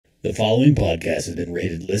The following podcast has been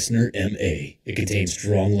rated Listener MA. It contains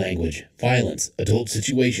strong language, violence, adult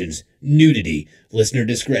situations, nudity. Listener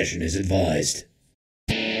discretion is advised.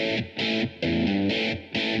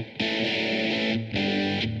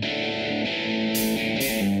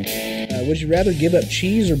 Would you rather give up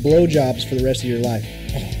cheese or blowjobs for the rest of your life?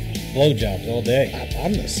 Blowjobs all day.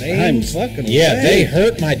 I'm the same. Fucking Yeah, same. they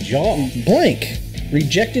hurt my jaw. Blank.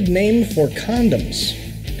 Rejected name for condoms.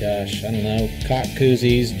 Gosh, I don't know. Cock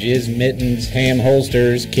koozies, jizz mittens, ham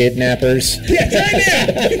holsters, kidnappers. Yeah, try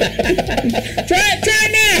it now! Try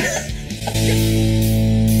it now!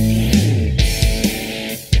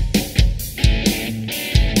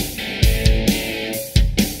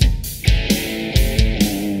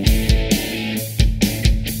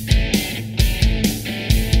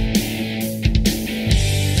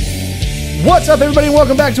 What's up, everybody?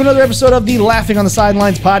 Welcome back to another episode of the Laughing on the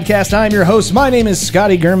Sidelines podcast. I'm your host. My name is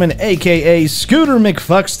Scotty Gurman, a.k.a. Scooter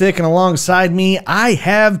McFuckstick, and alongside me, I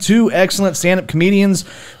have two excellent stand-up comedians.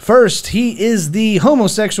 First, he is the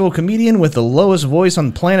homosexual comedian with the lowest voice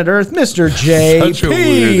on planet Earth, Mr. JP. Such a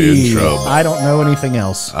weird intro. I don't know anything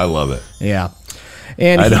else. I love it. Yeah.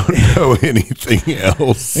 And I don't know anything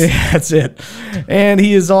else. Yeah, that's it. And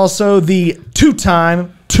he is also the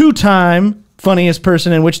two-time funniest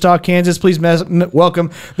person in Wichita, Kansas. Please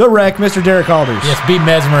welcome the wreck, Mr. Derek Alders. Yes, be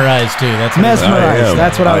mesmerized too. That's what Mesmerized.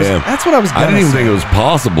 That's what I was. That's what I was. I didn't even think it was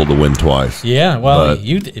possible to win twice. Yeah, well,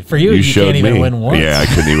 you showed can't even me. win once. Yeah, I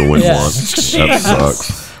couldn't even win Yeah. once. That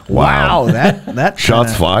sucks. Wow, that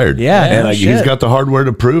shots fired. Yeah, and no he's shit. got the hardware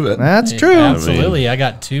to prove it. That's true. Absolutely. I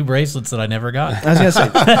got two bracelets that I never got. I was gonna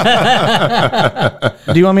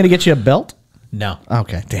say. Do you want me to get you a belt? No.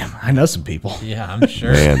 Okay, damn. I know some people. Yeah, I'm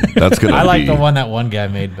sure. Man, that's gonna. I like the one that one guy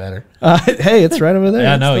made better. Hey, it's right over there.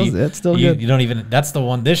 Yeah, no, it's still good. You don't even. That's the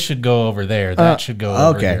one. This should go over there. That should go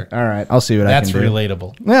over there. Okay, all right. I'll see what I can do. That's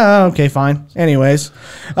relatable. Yeah. Okay. Fine. Anyways,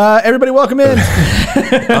 everybody, welcome in.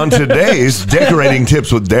 On today's decorating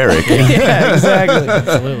tips with Derek. Yeah, exactly.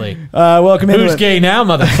 Absolutely. Welcome in. Who's gay now,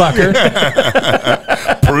 motherfucker?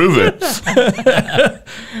 Prove it.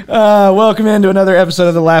 Welcome into another episode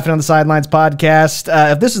of the Laughing on the Sidelines podcast.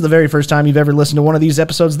 If this is the very first time you've ever listened to one of these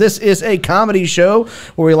episodes, this is a comedy show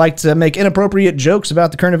where we like to make inappropriate jokes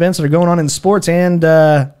about the current events that are going on in sports and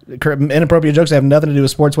inappropriate jokes that have nothing to do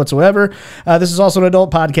with sports whatsoever. This is also an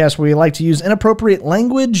adult podcast where we like to use inappropriate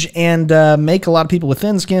language and make a lot of people with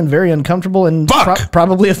thin skin very uncomfortable and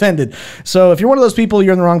probably offended. So if you're one of those people,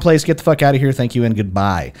 you're in the wrong place. Get the fuck out of here. Thank you and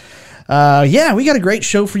goodbye. Yeah, we got a great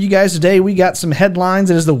show for you guys today. We got some headlines.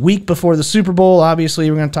 It is the week before the Super Bowl. Obviously,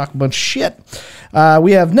 we're going to talk a bunch of shit.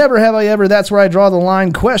 We have Never Have I Ever, That's Where I Draw the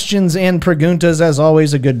Line, questions and preguntas, as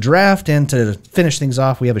always, a good draft. And to finish things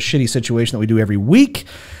off, we have a shitty situation that we do every week.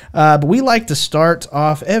 But we like to start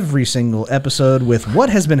off every single episode with what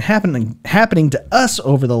has been happening to us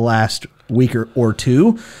over the last week or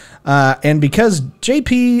two. And because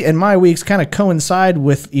JP and my weeks kind of coincide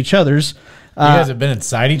with each other's, You guys have been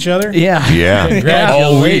inside each other? Yeah. Yeah.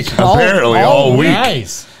 Congratulations. All week.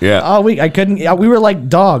 Nice. Yeah. All week. I couldn't. We were like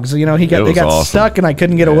dogs. You know, they got awesome. stuck and I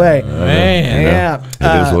couldn't get away. Man. Yeah.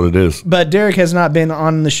 It is what it is. But Derek has not been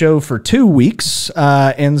on the show for 2 weeks.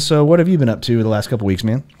 And so what have you been up to the last couple weeks,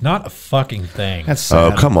 man? Not a fucking thing. That's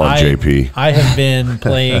sad. Oh, come on, JP. I have been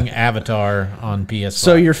playing Avatar on PS5.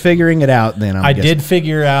 So you're figuring it out then, I did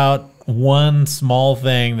figure out one small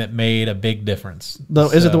thing that made a big difference.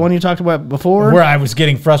 Is it the one you talked about before? Where I was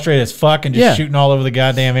getting frustrated as fuck and just shooting all over the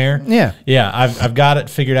goddamn air? Yeah. Yeah, I've got it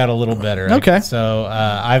figured out a little better. Okay. So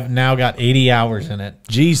I've now got 80 hours in it.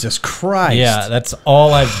 Jesus Christ. Yeah, that's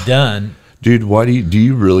all I've done. Dude, why do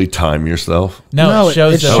you really time yourself? No, it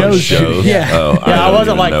shows. Shows. Yeah. Oh, I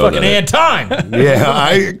wasn't like fucking and time. Yeah,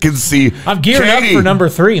 I can see. I'm gearing up for number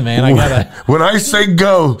 3, man. I gotta. When I say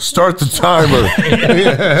go, start the timer.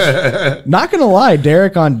 Not gonna lie,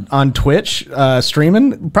 Derek on Twitch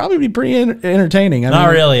streaming probably be pretty entertaining. Not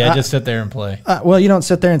really. I just sit there and play. Well, you don't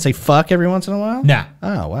sit there and say fuck every once in a while? Nah.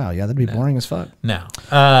 Oh wow, yeah, that'd be boring as fuck. No.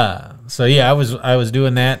 So yeah, I was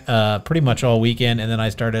doing that pretty much all weekend, and then I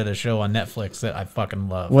started a show on Netflix that I fucking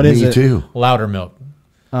love. What is it? Me too. Louder Milk.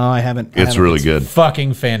 Oh, I haven't. It's really good.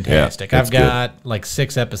 Fucking fantastic. Yeah, I've got like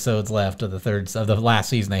 6 episodes left of the last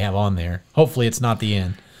season they have on there. Hopefully it's not the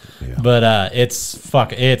end. Yeah. But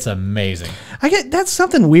it's amazing. That's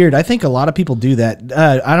something weird. I think a lot of people do that.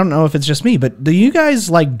 I don't know if it's just me, but do you guys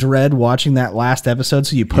like dread watching that last episode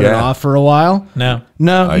so you put it off for a while? No.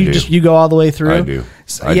 You go all the way through. I do.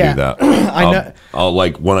 I do that. I know. I'll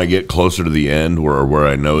like when I get closer to the end where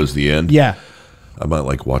I know is the end. Yeah. I might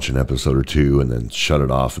like watch an episode or two and then shut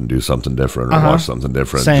it off and do something different or watch something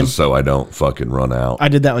different Same. just so I don't fucking run out. I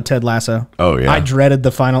did that with Ted Lasso. Oh, yeah. I dreaded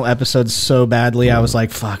the final episode so badly. I was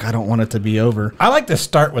like, fuck, I don't want it to be over. I like to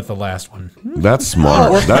start with the last one. That's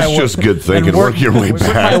smart. Work That's my just way- good thinking. and Work your way Work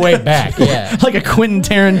my back. way back, yeah. Like a Quentin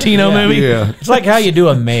Tarantino movie. Yeah. It's like how you do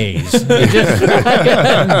a maze. You just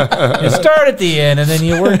you start at the end and then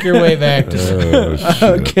you work your way back to. Oh, shit.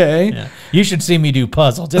 Okay. Yeah. You should see me do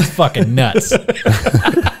puzzles. It's fucking nuts.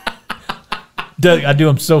 I do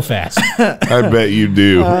them so fast. I bet you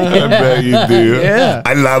do. I bet you do. Yeah.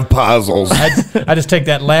 I love puzzles. I just take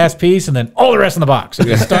that last piece and then all the rest in the box.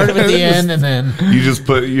 I start it at the end and then You just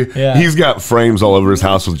put. Yeah. He's got frames all over his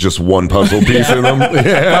house with just one puzzle piece in them.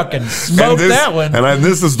 Yeah. fucking smoke that one. And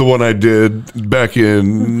this is the one I did back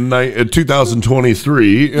in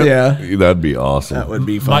 2023. Yeah. That'd be awesome. That would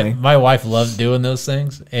be funny. My wife loves doing those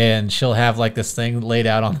things, and she'll have like this thing laid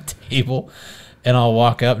out on the table, and I'll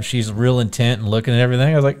walk up and she's real intent and looking at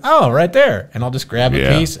everything. I was like, oh, right there. And I'll just grab a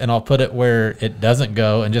Yeah. piece and I'll put it where it doesn't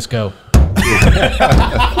go and just go.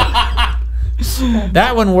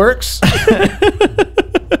 That one works.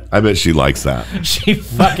 I bet she likes that. She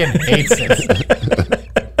fucking hates it.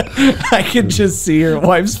 I can just see your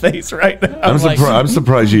wife's face right now. I'm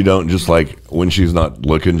surprised you don't just like when she's not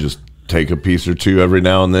looking, just take a piece or two every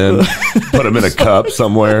now and then, put them in a cup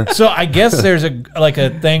somewhere. So I guess there's a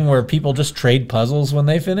thing where people just trade puzzles when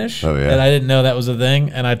they finish. Oh, yeah. And I didn't know that was a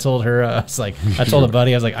thing. And I told her, I told a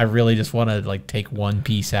buddy, I was like, I really just want to like take one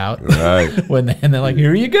piece out. Right. And they're like,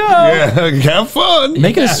 here you go. Yeah, have fun.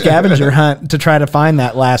 Make it a scavenger hunt to try to find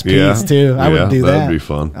that last piece, Yeah. too. I would do that. That'd be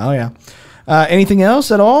fun. Oh, yeah. Anything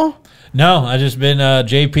else at all? No, I just been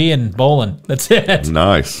JP and bowling. That's it.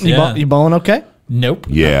 Nice. Yeah. You bowling okay? Nope.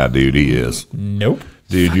 Yeah, dude, he is. Nope.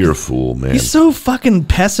 Dude, you're a fool, man. He's so fucking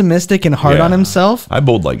pessimistic and hard Yeah. on himself. I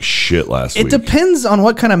bowled like shit last It week. depends on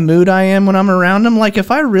what kind of mood I am when I'm around him. Like,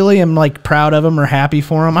 if I really am, like, proud of him or happy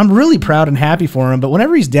for him, I'm really proud and happy for him. But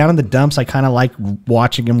whenever he's down in the dumps, I kind of like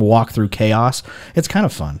watching him walk through chaos. It's kind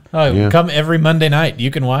of fun. Oh, come every Monday night.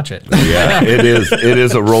 You can watch it. Yeah, it is. It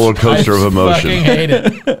is a roller coaster of I emotion. fucking hate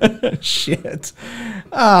it. Shit.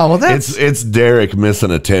 Oh, well, that's... It's Derek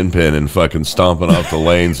missing a 10 pin and fucking stomping off the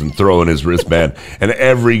lanes and throwing his wristband, and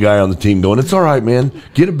every guy on the team going, "It's all right, man.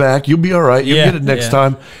 Get it back. You'll be all right. You'll Yeah, get it next yeah.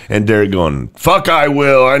 time." And Derek going, "Fuck, I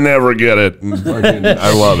will. I never get it." And fucking,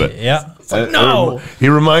 I love it. Yeah. no. He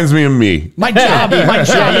reminds me of me. My job. My job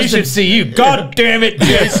Yeah, you is to should see you. God damn it,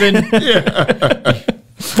 Jason.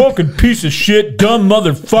 Fucking piece of shit, dumb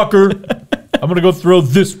motherfucker. I'm going to go throw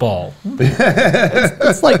this ball.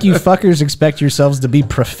 It's like you fuckers expect yourselves to be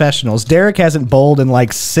professionals. Derek hasn't bowled in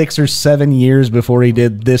like 6 or 7 years before he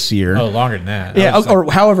did this year. Oh, longer than that. Yeah, That was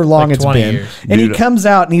or however long like it's 20 been. years. And he Dude, comes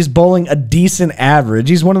out and he's bowling a decent average.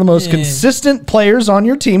 He's one of the most consistent players on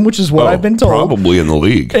your team, which is what I've been told. Probably in the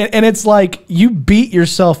league. And it's like you beat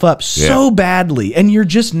yourself up so badly, and you're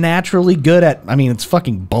just naturally good at. I mean, it's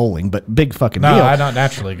fucking bowling, but big fucking No, deal. I'm not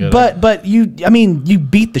naturally good at it. But you, I mean, you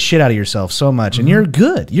beat the shit out of yourself so much, and you're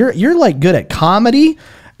good. You're like good at comedy,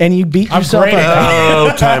 and you beat I'm yourself great up. at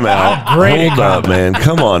Oh, time out. great Hold at up, man.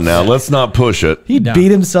 Come on now. Let's not push it. He No.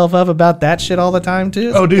 beat himself up about that shit all the time too.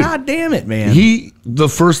 It's Oh, like, dude. God damn it, man. The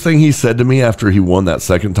first thing he said to me after he won that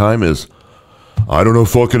second time is, "I don't know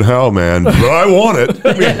fucking how, man, but I want it."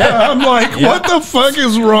 I'm like, what the fuck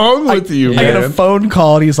is wrong with you, I get a man? phone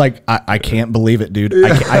call and he's like, I can't believe it, dude.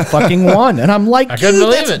 I fucking won. And I'm like, I couldn't dude,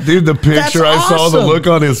 believe that's- it. Dude, the picture I That's saw, the awesome. look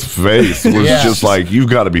on his face was Yeah. just like, "You've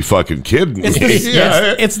got to be fucking kidding me."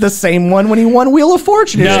 It's the same one when he won Wheel of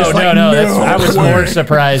Fortune. It's No, just no, like, no. I was more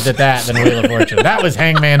surprised at that than Wheel of Fortune. That was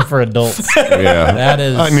Hangman for adults. Yeah. That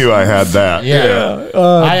is. I knew I had that. Yeah.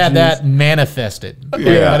 I had that manifested.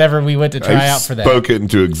 Yeah. Whenever we went to try I out for that. spoke it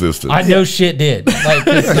into existence. I know shit did. Like,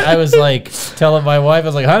 'cause I was like telling my wife, I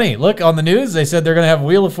was like, honey, look on the news. They said they're going to have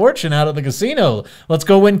Wheel of Fortune out at the casino. Let's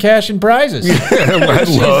go win cash and prizes. I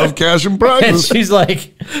love cash and And prizes. she's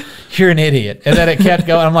like, you're an idiot. And then it kept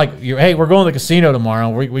going. I'm like, hey, we're going to the casino tomorrow.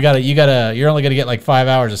 You're only going to get like 5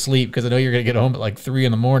 hours of sleep because I know you're going to get home at like 3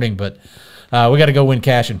 a.m, but we got to go win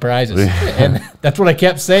cash and prizes. And that's what I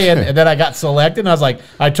kept saying. And then I got selected and I was like,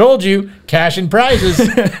 I told you, cash and prizes.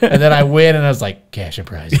 And then I win and I was like, cash and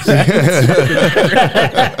prizes.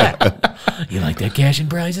 You like that cash and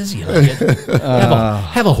prizes? You like it?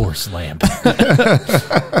 Have a horse lamp.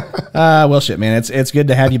 well, shit, man. It's good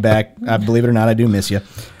to have you back. Believe it or not, I do miss you.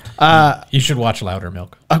 You should watch Louder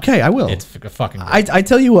Milk. Okay, I will. It's fucking great. I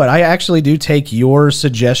tell you what, I actually do take your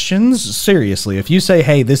suggestions seriously. If you say,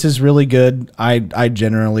 hey, this is really good, I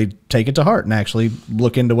generally take it to heart and actually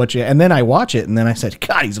look into what you... And then I watch it, and then I said,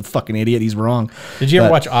 God, he's a fucking idiot. He's wrong. Did you ever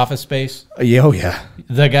watch Office Space? Yeah, oh, yeah.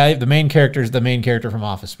 The main character is the main character from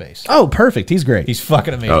Office Space. Oh, perfect. He's great. He's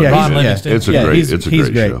fucking amazing. Oh, Yeah, Ron he's- Livingston. It's a Yeah, great, he's it's a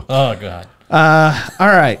great. great show. Oh, God. All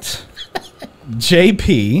right.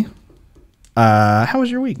 JP, how was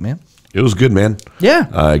your week, man? It was good, man. Yeah.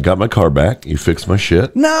 I got my car back. You fixed my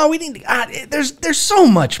shit. No, we need. There's so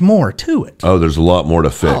much more to it. Oh, there's a lot more to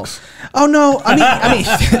fix. Oh no, I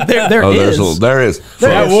mean, there Oh, is. there is.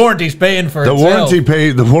 That Folks, warranty's paying for the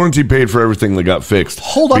itself. warranty paid for everything that got fixed.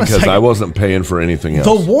 Hold on a because second. I wasn't paying for anything else.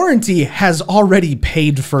 The warranty has already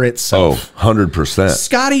paid for Oh, itself. 100%.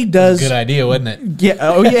 Scotty does. Good idea, wasn't it? Yeah.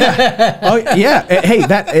 Oh yeah. Oh yeah. Hey,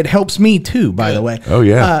 it helps me too. By the way. Oh,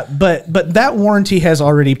 yeah. But that warranty has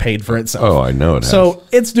already paid for itself. Oh, I know it has. So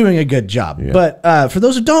it's doing a good job. Yeah. But for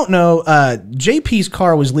those who don't know, JP's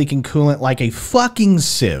car was leaking coolant like a fucking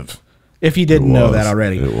sieve. If you didn't know was. that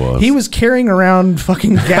already, It was. He was carrying around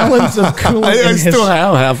fucking gallons of coolant. I in his, still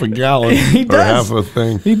have half a gallon He or does. half a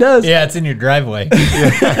thing. He does. Yeah, it's in your driveway.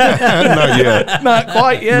 Not yet. Not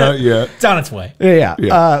quite yet. Not yet. It's on its way. Yeah.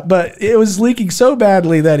 Yeah. But it was leaking so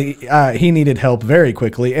badly that he needed help very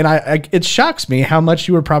quickly, and it shocks me how much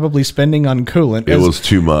you were probably spending on coolant. It was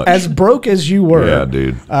too much. As broke as you were. Yeah,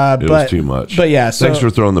 dude. It but- was too much. but yeah, so- Thanks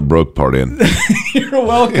for throwing the broke part in. You're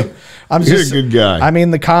welcome. I'm You're a good guy. I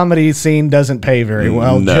mean, the comedy scene doesn't pay very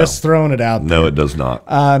well. No. Just throwing it out there. No, it does not.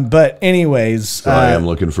 But anyways, So I am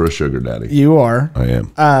looking for a sugar daddy. you are. I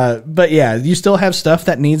am. But yeah, you still have stuff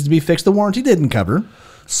that needs to be fixed. The warranty didn't cover,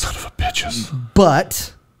 Son of a bitches.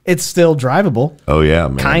 but it's still drivable. Oh, yeah,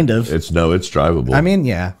 man. Kind of. It's drivable. I mean,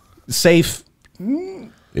 yeah, safe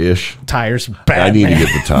ish. tires. Bad, I need man. to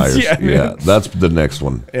get the tires. Yeah, yeah, man. that's the next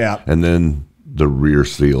one. Yeah. And then the rear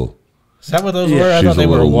seal. Is that what those Yeah. were? I She's thought they a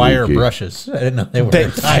were little wire leaky. brushes. I didn't know they were They-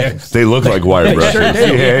 tires. They look like wire brushes. sure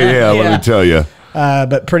do. Yeah, let Yeah. me tell you.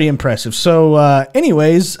 But pretty impressive. So,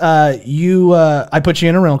 anyways, I put you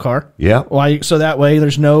in a rental car. Yeah. Why? So that way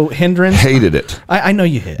there's no hindrance. Hated it. I know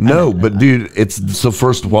you hit. No, but dude, it's the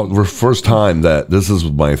first time that this is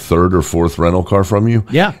my third or fourth rental car from you.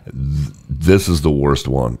 Yeah. This is the worst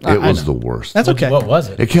one. It was the worst. That's okay. What was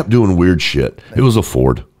it? It kept doing weird shit. It was a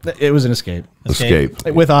Ford It was an Escape Escape.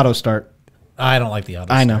 with auto start. I don't like the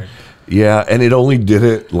auto I know. start. Yeah, and it only did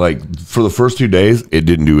it like for the first 2 days. It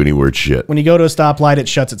didn't do any weird shit. When you go to a stoplight, it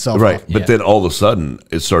shuts itself Right, off. but then all of a sudden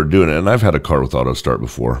it started doing it, and I've had a car with auto start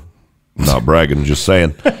before. Not bragging, just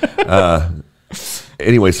saying.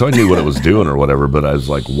 Anyway, so I knew what it was doing or whatever, but I was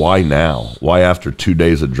like, why now? Why after 2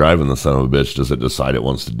 days of driving the son of a bitch does it decide it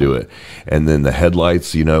wants to do it? And then the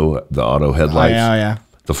headlights, the auto headlights. yeah.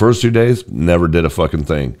 The first 2 days never did a fucking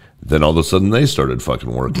thing. Then all of a sudden they started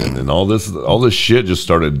fucking working, and all this shit just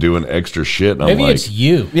started doing extra shit. And Maybe I'm like, it's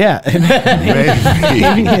you. Yeah. maybe.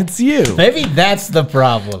 Maybe it's you. Maybe that's the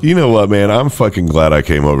problem. You know what, man? I'm fucking glad I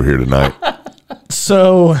came over here tonight.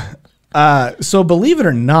 So believe it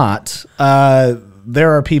or not,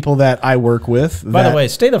 there are people that I work with. By the way,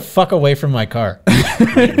 stay the fuck away from my car.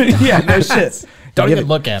 yeah, no shit. Don't Give even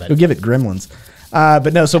look at You'll it. give it gremlins.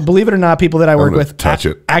 But no, so believe it or not, people that I work gonna with touch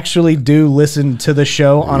it. actually do listen to the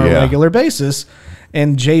show on a Yeah. regular basis.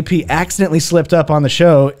 And JP accidentally slipped up on the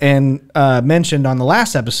show and mentioned on the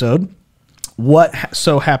last episode what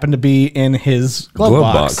so happened to be in his glove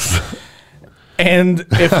box. And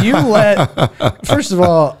if you first of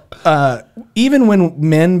all, even when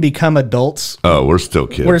men become adults, Oh, we're still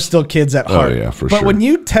kids. we're still kids at heart. yeah, for but sure. when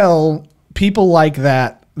you tell people like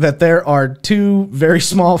that there are two very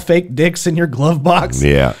small fake dicks in your glove box,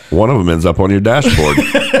 Yeah, one of them ends up on your dashboard.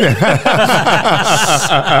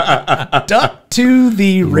 duck to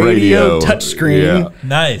the radio touchscreen. yeah.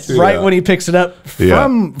 Nice. Right Yeah. when he picks it up Yeah.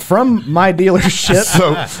 from my dealership.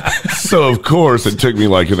 So of course it took me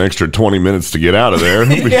like an extra 20 minutes to get out of there.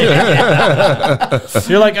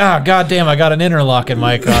 You're like, oh, goddamn, I got an interlock in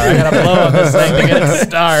my car. I got to blow up this thing to get it to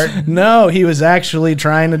start. No, he was actually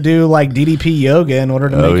trying to do like DDP yoga in order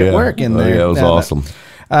to make it work in there. Yeah, it was awesome.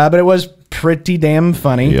 But it was pretty damn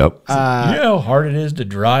funny. Yep. You know how hard it is to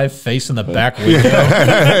drive facing the back window?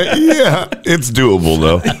 Yeah, it's doable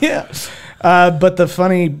though. Yeah. But the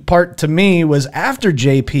funny part to me was after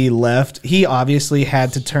JP left, he obviously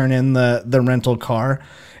had to turn in the rental car.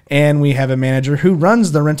 And we have a manager who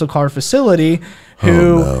runs the rental car facility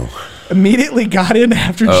who immediately got in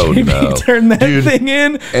after Jamie turned that thing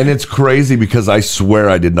in. And it's crazy because I swear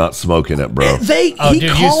I did not smoke in it, bro. Dude, you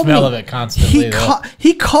smell of it constantly.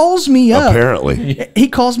 He calls me up. Apparently. He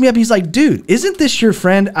calls me up. He's like, dude, isn't this your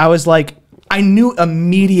friend? I was like, I knew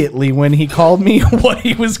immediately when he called me what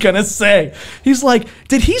he was going to say. He's like,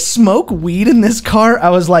 did he smoke weed in this car? I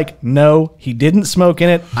was like, no, he didn't smoke in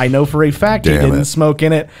it. I know for a fact he didn't smoke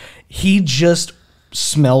in it. He just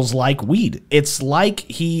smells like weed. It's like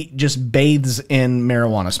he just bathes in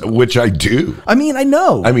marijuana smoke. Which I do. I mean, I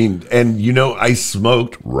know. I mean, and you know, I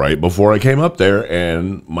smoked right before I came up there,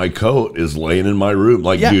 and my coat is laying in my room.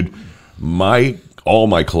 Like, dude, all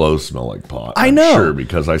my clothes smell like pot. I know. Sure,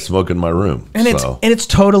 because I smoke in my room. And it's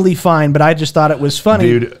totally fine, but I just thought it was funny.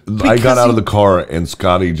 Dude, I got out of the car and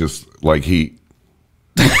Scotty just like he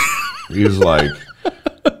was like,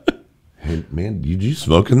 "Hey man, did you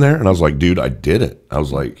smoke in there?" And I was like, "Dude, I did it." I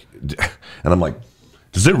was like, and I'm like,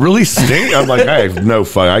 "Does it really stink?" I'm like, "I have no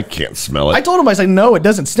fuck. I can't smell it." I told him, I said, "No, it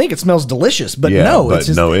doesn't stink. It smells delicious." But it's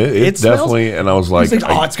just, it definitely. And I was like,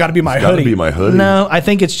 "Oh, it's got to be my hoodie." Got to be my hoodie. No, I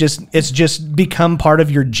think it's just become part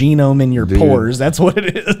of your genome in your pores. That's what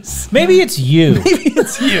it is. Maybe it's you. Maybe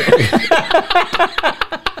it's you.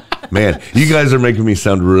 Man, you guys are making me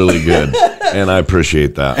sound really good, and I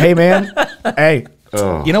appreciate that. Hey, man. Hey.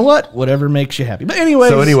 You know what? Whatever makes you happy. But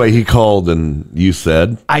anyways. So anyway, he called and you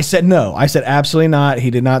said? I said no. I said absolutely not. He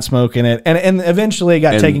did not smoke in it. And eventually it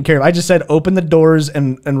got taken care of. I just said open the doors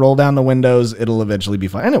and roll down the windows. It'll eventually be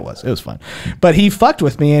fine. And it was fun. But he fucked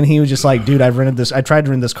with me and he was just like, dude, I tried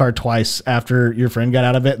to rent this car twice after your friend got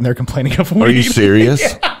out of it and they're complaining of weed. Are you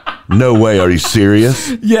serious? No way. Are you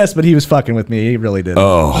serious? Yes, but he was fucking with me. He really did.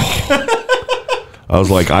 Oh. I was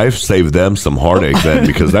like, I've saved them some heartache then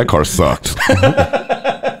because that car sucked.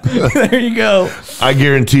 There you go. I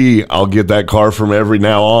guarantee I'll get that car from every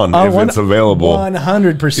now on if it's available.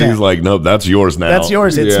 100%. He's like, nope, that's yours now. That's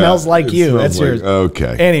yours. It smells like you. That's yours.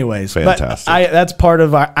 Okay. Anyways, fantastic. But that's part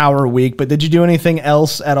of our week. But did you do anything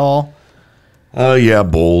else at all? Yeah,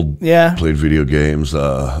 bowled. Yeah. Played video games.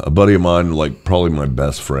 A buddy of mine, like probably my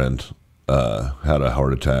best friend, had a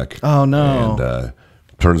heart attack. Oh, no. And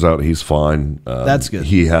turns out he's fine. That's good.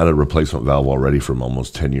 He had a replacement valve already from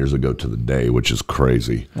almost 10 years ago to the day, which is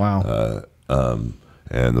crazy. Wow.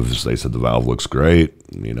 And they said the valve looks great.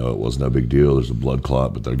 You know, it was no big deal. There's a blood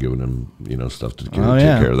clot, but they're giving him, stuff to take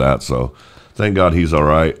care of that. So thank God he's all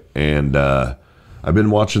right. And I've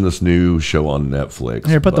been watching this new show on Netflix.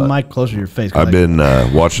 Here, put the mic closer to your face. I've been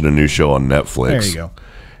watching a new show on Netflix. There you go.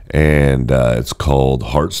 And it's called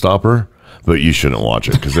Heartstopper. But you shouldn't watch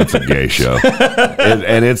it because it's a gay show.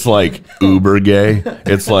 And it's like uber gay.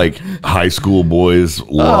 It's like high school boys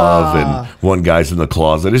love and one guy's in the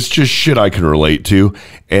closet. It's just shit I can relate to.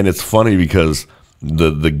 And it's funny because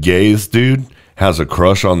the gays dude has a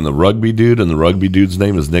crush on the rugby dude, and the rugby dude's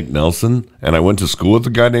name is Nick Nelson. And I went to school with a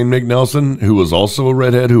guy named Nick Nelson who was also a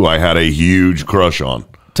redhead who I had a huge crush on.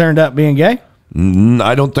 Turned out being gay?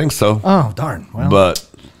 I don't think so. Oh, darn. Well. But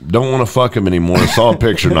don't want to fuck him anymore. I saw a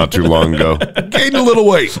picture not too long ago. Gained a little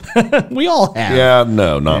weight. We all have. Yeah,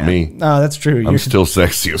 no, not me. Oh, that's true. I'm still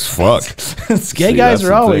sexy as fuck. Gay guys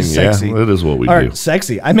are always sexy. Yeah, that is what we do.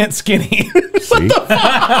 Sexy. I meant skinny. See?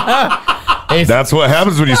 That's what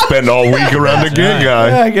happens when you spend all week around a gay guy.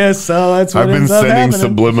 Yeah, I guess so. That's what I've been sending happening.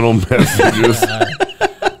 subliminal messages.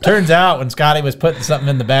 Turns out when Scotty was putting something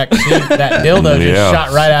in the back seat, that dildo just shot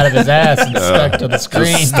right out of his ass and stuck to the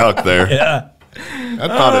screen. Just stuck there. Yeah. I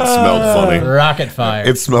thought it smelled funny. Rocket fire.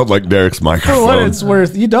 It smelled like Derek's microphone. For what it's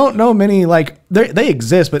worth, you don't know many, like, they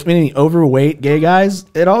exist, but many overweight gay guys,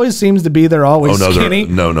 it always seems to be they're always skinny.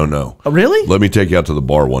 No. Oh, really? Let me take you out to the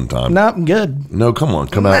bar one time. No, I'm good. No, come on.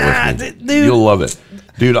 Come out with me. Dude. You'll love it.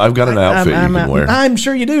 Dude, I've got an outfit you can wear. I'm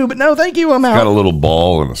sure you do, but no, thank you. I'm out. Got a little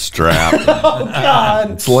ball and a strap. Oh,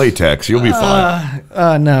 God. It's latex. You'll be fine.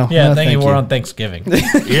 No. Yeah, no, thank you wore on Thanksgiving.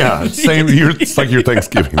 Yeah, it's same. It's like your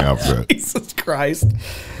Thanksgiving outfit. Jesus Christ.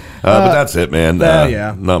 But that's it, man.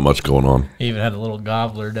 Yeah. Not much going on. He even had a little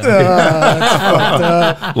gobbler down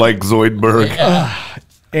Like Zoidberg.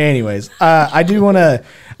 Anyways, I do want to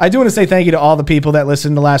say thank you to all the people that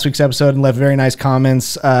listened to last week's episode and left very nice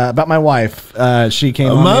comments about my wife. She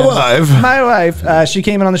came on my wife. She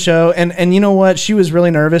came in on the show, and you know what? She was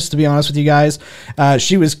really nervous, to be honest with you guys.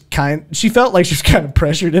 She felt like she was kind of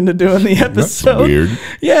pressured into doing the episode. That's weird.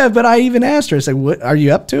 Yeah, but I even asked her, I said, "What are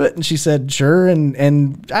you up to it?" And she said, "Sure."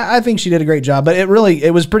 And I think she did a great job. But it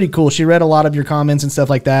was pretty cool. She read a lot of your comments and stuff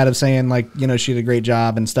like that, of saying like, she did a great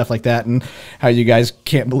job and stuff like that, and how you guys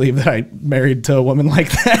can't believe that I married to a woman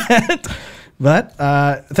like that. But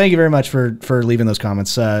thank you very much for leaving those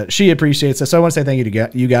comments. She appreciates it. So I want to say thank you to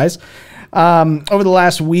you guys. Over the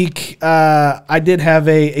last week, I did have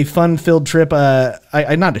a fun-filled trip.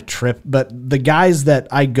 Not a trip, but the guys that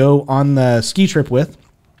I go on the ski trip with,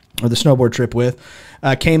 or the snowboard trip with,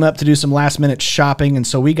 came up to do some last-minute shopping, and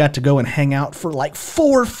so we got to go and hang out for like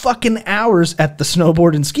 4 fucking hours at the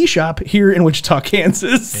snowboard and ski shop here in Wichita,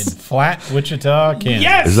 Kansas. In Flat, Wichita, Kansas.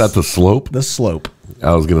 Yes! Is that the Slope? The Slope.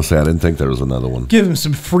 I was gonna say I didn't think there was another one. Give him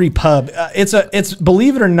some free pub. It's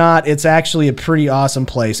believe it or not, it's actually a pretty awesome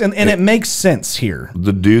place, and it makes sense here.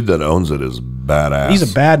 The dude that owns it is badass. He's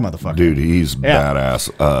a bad motherfucker, dude. He's badass,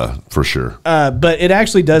 for sure. But it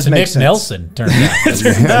actually does make Nick sense. Nelson turned out. Who's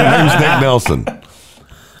Nick Nelson?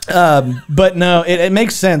 But no, it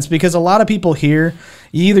makes sense because a lot of people here,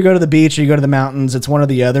 you either go to the beach or you go to the mountains. It's one or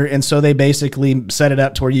the other. And so they basically set it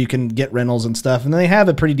up to where you can get rentals and stuff. And they have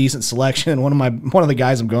a pretty decent selection. And one of the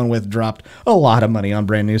guys I'm going with dropped a lot of money on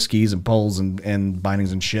brand new skis and poles and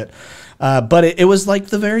bindings and shit. But it was like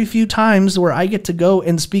the very few times where I get to go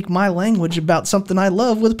and speak my language about something I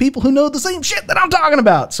love with people who know the same shit that I'm talking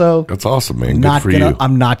about. So That's awesome, man. Good for you.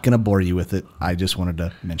 I'm not going to bore you with it. I just wanted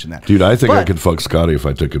to mention that. Dude, I think I could fuck Scotty if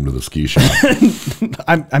I took him to the ski shop.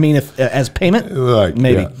 I mean, if as payment, Like,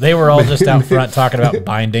 maybe. yeah. They were all just out front talking about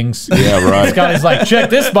bindings. Yeah, right. Scotty's like, check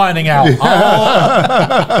this binding out.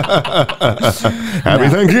 Oh, Happy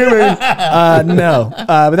Thanksgiving. No,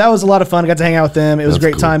 but that was a lot of fun. I got to hang out with them. It was a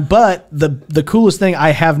great cool. time. But the coolest thing, I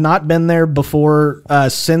have not been there before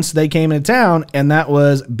since they came into town, and that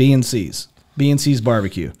was B&C's. B&C's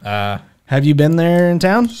barbecue. Have you been there in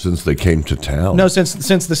town? Since they came to town. No,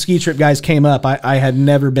 since the ski trip guys came up, I had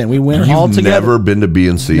never been. We went all You've together. never been to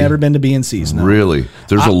B&C? Never been to B&C's. No. Really?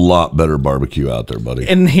 There's a lot better barbecue out there, buddy.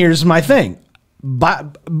 And here's my thing.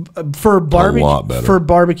 For lot better.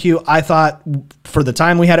 barbecue, I thought for the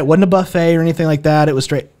time we had, it wasn't a buffet or anything like that. It was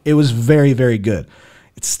straight. It was very, very good.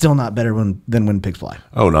 It's still not better than when pigs fly.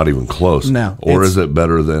 Oh, not even close. No, Or it's- is it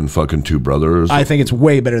better than fucking Two Brothers? I think it's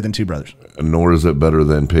way better than Two Brothers. Nor is it better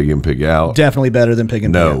than Pig and Pig Out. Definitely better than Pig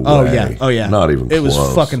and No Pig. Oh way. yeah. Oh yeah. Not even It was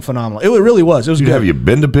close. fucking phenomenal. It really was. It was Dude, good. have you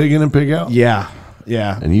been to Pig and Pig Out? Yeah.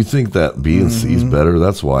 Yeah. And you think that B&C's better?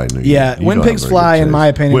 That's why I knew. Yeah, you When don't have Pigs very Fly, good in taste. my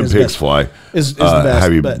opinion, When is Pigs best. Fly Is the best,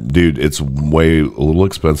 Have you, but- dude? It's way a little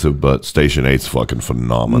expensive, but Station 8's fucking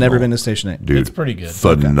phenomenal. Never been to Station 8. Dude, It's pretty good.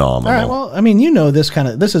 Phenomenal. All right. Well, I mean,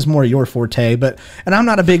 this is more your forte, and I'm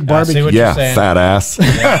not a big I see barbecue. what you're Yeah, saying. fat ass.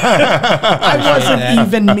 I wasn't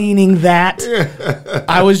even meaning that.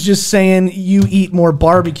 I was just saying you eat more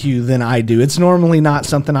barbecue than I do. It's normally not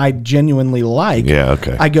something I genuinely like. Yeah,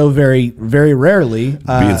 okay. I go very, very rarely.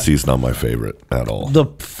 B&C's not my favorite at all. The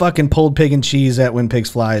fucking pulled pig and cheese at When Pigs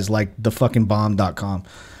Fly is like the fucking bomb.com.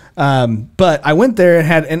 But I went there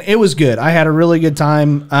and it was good. I had a really good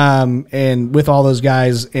time and with all those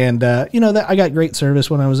guys, and that I got great service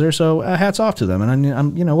when I was there, so hats off to them. And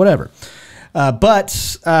I'm whatever.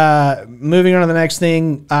 But moving on to the next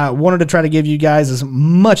thing, I wanted to try to give you guys as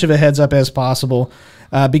much of a heads up as possible.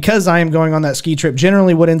 Because I am going on that ski trip,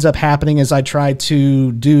 generally what ends up happening is I try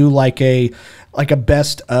to do like a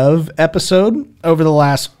best of episode over the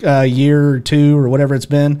last year or two or whatever it's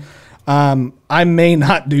been. I may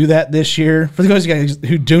not do that this year. For those guys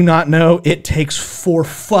who do not know, it takes for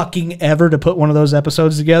fucking ever to put one of those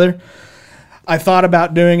episodes together. I thought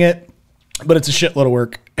about doing it, but it's a shitload of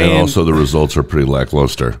work. And also the results are pretty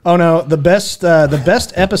lackluster. Oh no, the best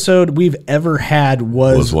episode we've ever had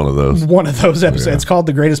was one of those. One of those episodes. Yeah. It's called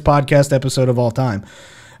the greatest podcast episode of all time.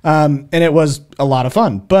 And it was a lot of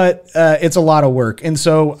fun, but it's a lot of work. And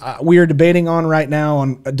so we are debating on right now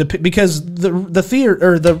on because the theory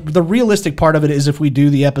or the realistic part of it is if we do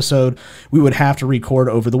the episode, we would have to record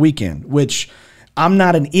over the weekend, which I'm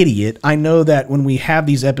not an idiot. I know that when we have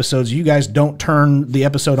these episodes, you guys don't turn the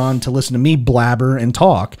episode on to listen to me blabber and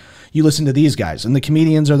talk. You listen to these guys, and the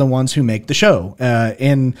comedians are the ones who make the show.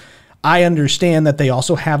 And I understand that they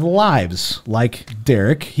also have lives, like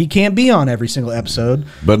Derek. He can't be on every single episode.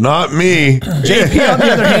 But not me. JP, on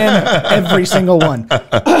the other hand, every single one.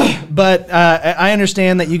 But I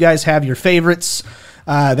understand that you guys have your favorites.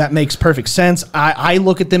 That makes perfect sense. I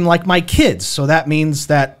look at them like my kids, so that means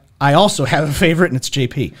that I also have a favorite, and it's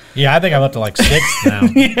JP. Yeah, I think I'm up to like 6 now.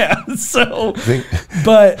 Yeah, so,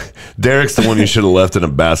 but Derek's the one you should have left in a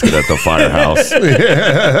basket at the firehouse.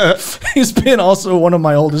 he's been also one of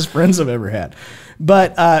my oldest friends I've ever had.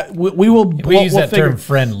 But we will. We use that term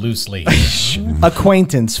friend loosely.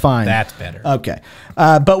 Acquaintance, fine. That's better. Okay.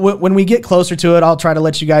 But when we get closer to it, I'll try to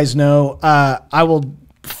let you guys know. I will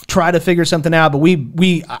try to figure something out, but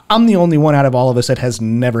I'm the only one out of all of us that has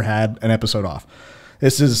never had an episode off.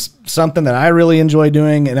 This is something that I really enjoy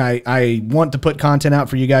doing, and I want to put content out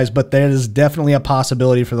for you guys, but there is definitely a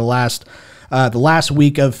possibility for the last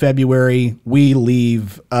week of February. We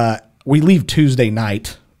leave Tuesday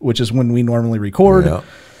night, which is when we normally record. Yeah.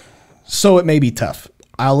 So it may be tough.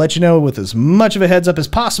 I'll let you know with as much of a heads up as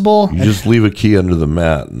possible. You just leave a key under the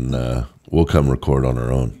mat, and we'll come record on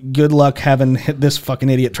our own. Good luck having this fucking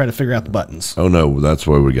idiot try to figure out the buttons. Oh, no, that's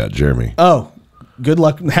why we got Jeremy. Oh, good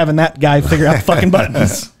luck having that guy figure out the fucking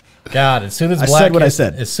buttons. God, as soon as I said what I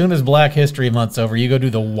said. As soon as Black History Month's over, you go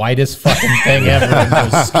do the whitest fucking thing ever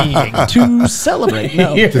and go skiing. To celebrate.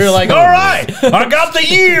 No. You're like, all right, I got the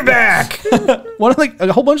year back.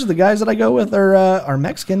 A whole bunch of the guys that I go with are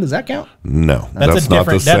Mexican. Does that count? No, That's a not the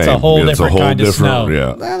different- that's same. a whole It's different kind of snow.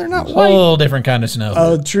 Yeah. Nah, they're not white. Whole different kind of snow.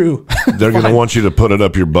 Oh, true. They're going to want you to put it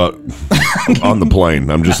up your butt on the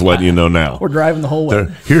plane. I'm just letting you know now. We're driving the whole way.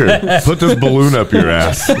 Here, put this balloon up your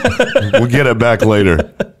ass. We'll get it back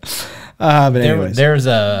later. But anyways. There's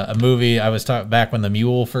a movie I was talking back when The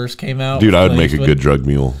Mule first came out. Dude, I would Clint make a Eastwood. good drug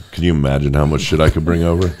mule. Can you imagine how much shit I could bring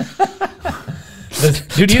over? Dude,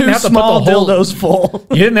 you Two didn't have to small put the whole dildos full.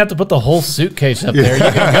 You didn't have to put the whole suitcase up there. You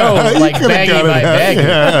could go like baggie by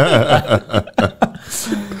baggie.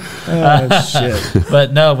 Oh, shit.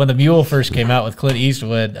 But no, when The Mule first came out with Clint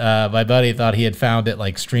Eastwood, my buddy thought he had found it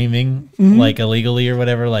like streaming, like illegally or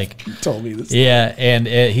whatever. Like, Told me this. yeah, and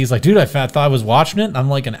he's like, dude, I thought I was watching it, and I'm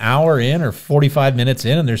like an hour in or 45 minutes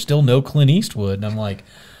in, and there's still no Clint Eastwood, and I'm like,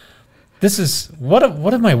 this is what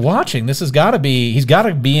am I watching? This has got to be he's got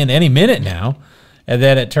to be in any minute now. And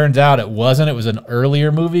then it turns out it wasn't. It was an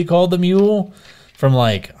earlier movie called The Mule from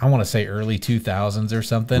like, I want to say early 2000s or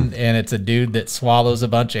something. And it's a dude that swallows a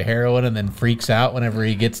bunch of heroin and then freaks out whenever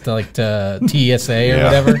he gets to like to TSA or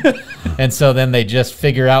whatever. And so then they just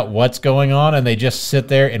figure out what's going on and they just sit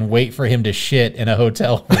there and wait for him to shit in a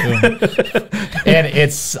hotel room. And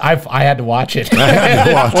I had to watch it.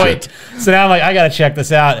 So now I'm like, I got to check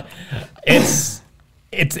this out. It's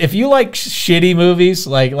if you like shitty movies,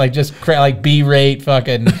 like just like B-rate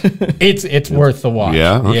fucking, it's worth the watch.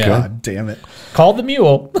 Yeah? Okay. God damn it. Called The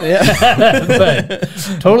Mule, but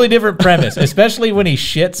totally different premise. Especially when he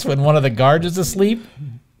shits when one of the guards is asleep,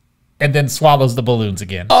 and then swallows the balloons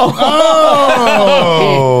again.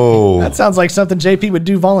 Oh, That sounds like something JP would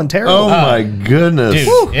do voluntarily. oh my goodness.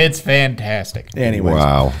 Dude, it's fantastic. Anyways.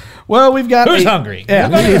 Wow. Well, we've got Who's hungry? Yeah,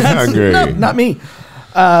 Hungry. No, not me.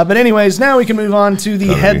 But anyways, now we can move on to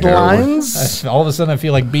the headlines. All of a sudden, I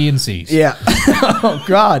feel like B and C's. Yeah. Oh,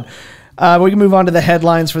 God. We can move on to the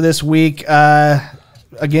headlines for this week.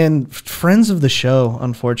 Again, friends of the show,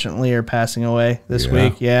 unfortunately, are passing away this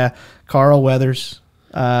week. Yeah. Carl Weathers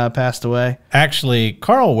passed away. Actually,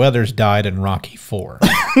 Carl Weathers died in Rocky IV.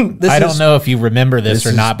 I don't know if you remember this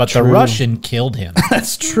or not, but the Russian killed him.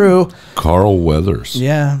 That's true. Carl Weathers.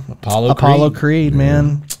 Yeah. Apollo Creed,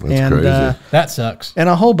 man. That's crazy. That sucks. And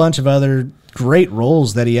a whole bunch of other great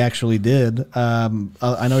roles that he actually did. I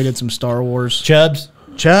know he did some Star Wars. Chubbs.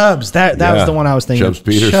 That was the one I was thinking. Chubbs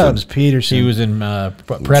Peterson. Chubbs Peterson. He was in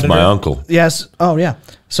Predator. It's my uncle. Yes. Oh, yeah.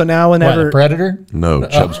 So now What, whenever Predator? No,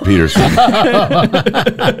 Chubbs Peterson.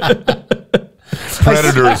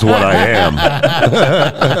 Predator is what I am.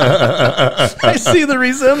 I see the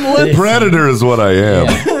resemblance. Predator is what I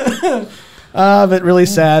am. But really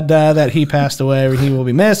sad that he passed away. He will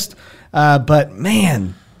be missed. But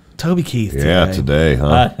man, Toby Keith. Yeah, today,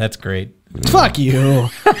 huh? That's great. Fuck you.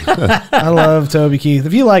 I love Toby Keith.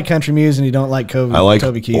 If you like country music and you don't like I like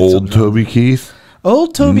Toby Keith, old Toby Keith.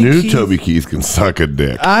 Old Toby New Keith. Toby Keith can suck a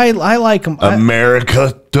dick. I like him.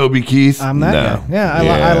 America Toby Keith. I'm that guy. Yeah,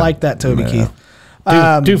 I like that Toby Keith.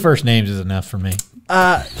 Two first names is enough for me.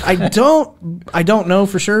 I don't know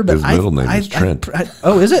for sure, but His middle name is Trent.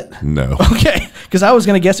 Oh, is it? No. Okay, because I was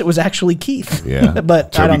going to guess it was actually Keith. Yeah. But I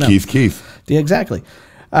Toby don't know. Keith. Yeah, exactly.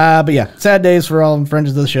 But yeah, sad days for all friends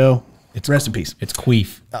of the show. Rest in peace. It's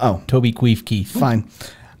Queef. Oh, Toby Queef Keith. fine.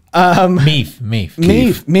 Meef.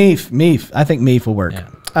 Meef. I think Meef will work.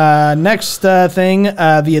 Yeah. Next thing,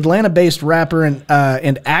 the Atlanta-based rapper and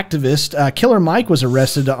activist Killer Mike was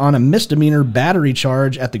arrested on a misdemeanor battery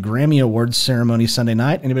charge at the Grammy Awards ceremony Sunday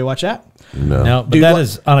night. Anybody watch that? No, but Dude, that what-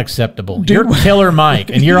 is unacceptable. You're Killer Mike,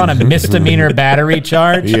 and you're on a misdemeanor battery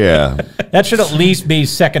charge. Yeah. That should at least be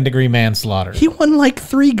second-degree manslaughter. He won like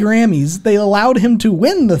 3 Grammys. They allowed him to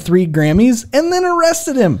win the 3 Grammys and then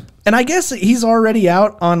arrested him. And I guess he's already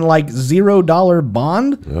out on like $0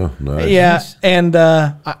 bond. Oh, nice. Yeah, and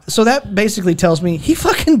so that basically tells me he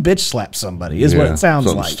fucking bitch slapped somebody is what Yeah, it sounds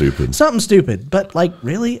something like. stupid. Something stupid. But like,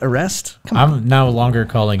 really, arrest? Come on. I'm no longer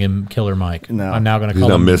calling him Killer Mike. No. I'm now going to He's call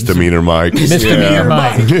not him Misdemeanor Mike. Misdemeanor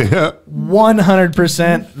Mike. Yeah.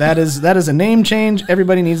 100%. That is a name change.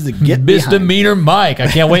 Everybody needs to get behind. Misdemeanor Mike. I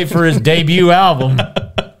can't wait for his debut album.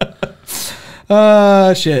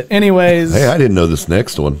 Shit. Anyways. Hey, I didn't know this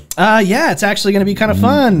next one. Yeah, it's actually going to be kind of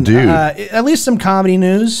fun. Dude. At least some comedy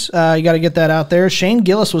news. You got to get that out there. Shane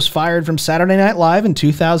Gillis was fired from Saturday Night Live in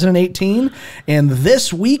 2018. And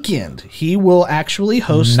this weekend, he will actually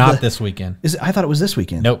host. Not this weekend. I thought it was this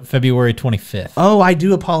weekend. Nope, February 25th. Oh, I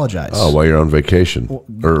do apologize. Oh, while you're on vacation.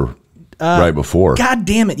 Or right before. God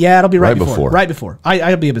damn it. Yeah, it'll be right Right before. before. Right before.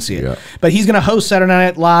 I'll be able to see it. Yeah. But he's going to host Saturday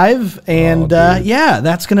Night Live. And yeah,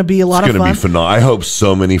 that's going to be a lot of It's fun. going to be phenomenal. I hope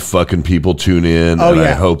so many fucking people tune in. Oh, and I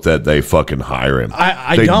yeah. hope that they fucking hire him.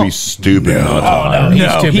 I They'd don't. be stupid not to hire him.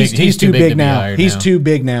 He's too big. He's too big to be now. hired He's now. too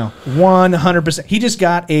big now. 100%. He just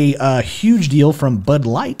got a huge deal from Bud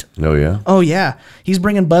Light. Oh, yeah? Oh yeah, he's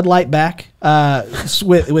bringing Bud Light back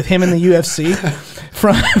with him in the UFC.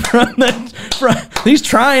 He's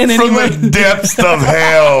trying anyway. From the depths of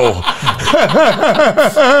hell.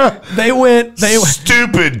 They went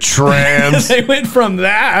Stupid trans. they went from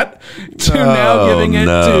that to now Oh, giving it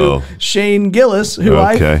no. to Shane Gillis, who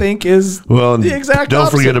I Okay. think is Well, the exact don't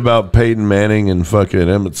opposite. forget about Peyton Manning and fucking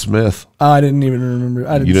Emmett Smith. I didn't even remember.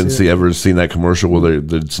 You didn't see it. ever seen that commercial where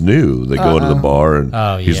it's new. They go into the bar and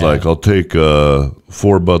Oh, he's yeah. like, "I'll take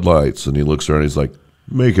 4 Bud Lights," and he looks around. And he's like,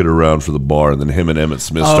 "Make it around for the bar," and then him and Emmett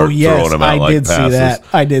Smith Oh, start yes, throwing them out I like did see passes. that.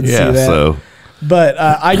 I did see that. So But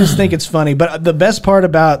I just think it's funny. But the best part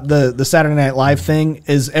about the Saturday Night Live thing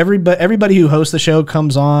is everybody who hosts the show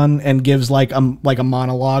comes on and gives like a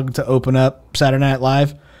monologue to open up Saturday Night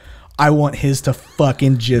Live. I want his to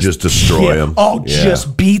fucking just destroy him. Oh, Yeah.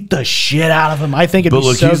 just beat the shit out of him. I think it'd But be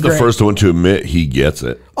look, so he's great. the first one to admit he gets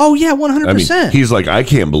it. Oh yeah, 100%. I mean, he's like, "I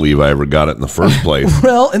can't believe I ever got it in the first place."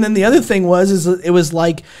 Well, and then the other thing is it was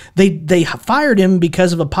like they fired him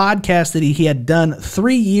because of a podcast that he had done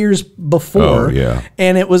 3 years before. Oh, yeah.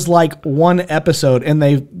 And it was like one episode, and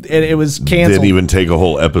it was canceled. Didn't even take a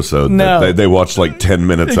whole episode. No. They watched like 10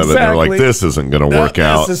 minutes of it. And they're like, Exactly. "This isn't going to work this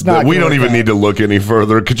out. is not We gonna don't work even out." need to look any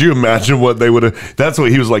further." Could you imagine what they would have? That's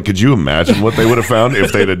what he was like. Could you imagine what they would have found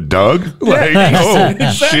if they'd have dug? Like,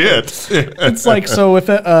 oh shit! It's like, so if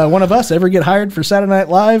one of us ever get hired for Saturday Night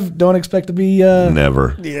Live, don't expect to be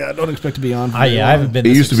Never. yeah, don't expect to be on. For I haven't been. It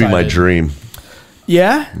This used to be my excited. dream.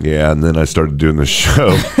 Yeah, Yeah, and then I started doing the show,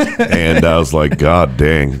 and I was like, "God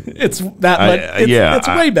dang!" it's that. But it's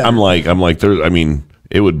way better. I'm like, there. I mean,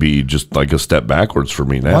 it would be just like a step backwards for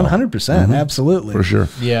me now. 100%, absolutely. For sure.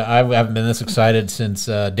 Yeah, I haven't been this excited since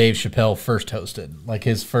Dave Chappelle first hosted. Like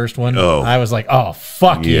his first one, Oh. I was like, "Oh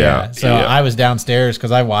fuck yeah!" Yeah, So yeah. I was downstairs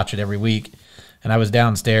because I watch it every week, and I was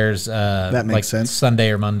downstairs. That makes like sense. Sunday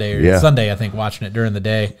or Monday or Yeah. Sunday, I think, watching it during the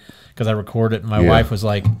day because I record it. And my Yeah. wife was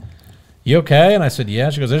like, "You okay?" And I said, "Yeah."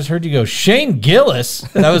 She goes, "I just heard you go Shane Gillis,"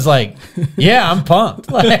 and I was like, "Yeah, I'm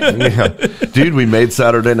pumped." Like, Yeah, dude, we made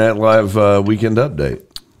Saturday Night Live weekend update.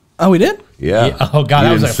 Oh, we did. Yeah. yeah, oh god, You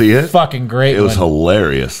that was didn't a see it? fucking great. It was one.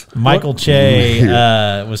 hilarious. Michael Che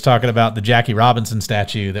was talking about the Jackie Robinson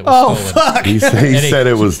statue that was Oh stolen. fuck. He said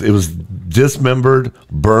it was dismembered,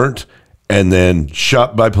 burnt, and then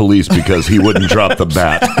shot by police because he wouldn't drop the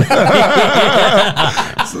bat.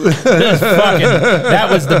 That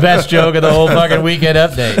was the best joke of the whole fucking weekend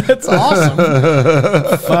update. That's awesome.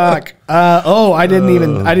 Fuck. I didn't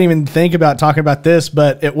even think about talking about this,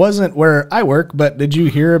 but it wasn't where I work. But did you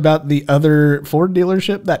hear about the other Ford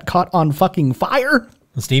dealership that caught on fucking fire?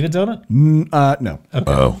 Steven's on it? No.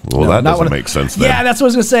 Oh, well, that not doesn't what- make sense then. Yeah, that's what I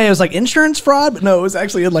was gonna say. It was like insurance fraud, but no, it was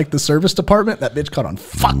actually in like the service department. That bitch caught on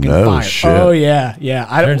fucking No fire. shit. Oh yeah.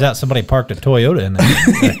 I Turns out somebody parked a Toyota in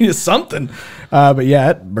there. don't something. But yeah,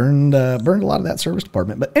 it burned a lot of that service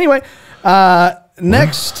department. But anyway,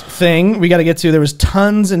 next thing we got to get to, there was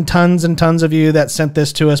tons and tons and tons of you that sent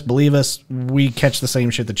this to us. Believe us, we catch the same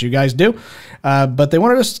shit that you guys do. But they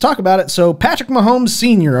wanted us to talk about it. So Patrick Mahomes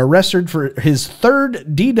Sr. arrested for his third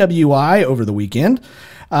DWI over the weekend.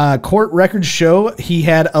 Court records show he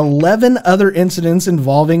had 11 other incidents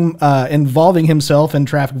involving himself in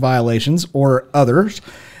traffic violations or others.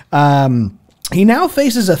 He now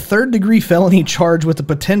faces a third-degree felony charge with the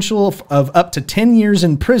potential of up to 10 years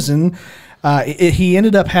in prison. He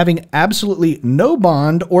ended up having absolutely no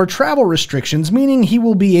bond or travel restrictions, meaning he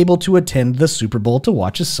will be able to attend the Super Bowl to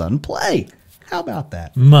watch his son play. How about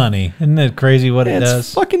that? Money. Isn't that crazy what it It's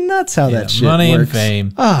does? fucking nuts how that shit Money works. and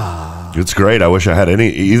fame. It's great. I wish I had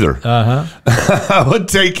either. I would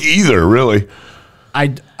take either, really.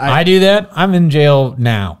 I do that. I'm in jail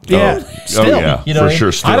now. Yeah. Still. Oh, yeah. You know for what I mean?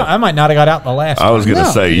 sure. Still. I might not have got out the last. I was going to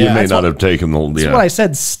No. say, you Yeah, may that's not what- have taken the. That's Yeah. what I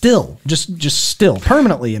said. Still. Just still.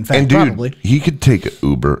 Permanently, in fact, And dude, probably. he could take an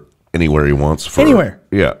Uber anywhere he wants. For, Anywhere.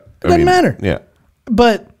 Yeah. Doesn't matter. Yeah.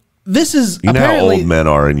 But this is You know how apparently. old men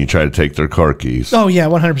are and you try to take their car keys. Oh, yeah,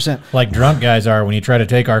 100%. Like drunk guys are when you try to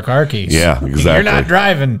take our car keys. Yeah, exactly. You're not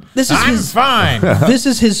driving. This is I'm his- fine. This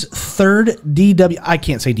is his third I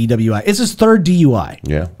can't say DWI. It's his third DUI.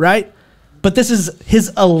 Yeah. Right? But this is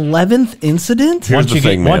his 11th incident? Here's Once the you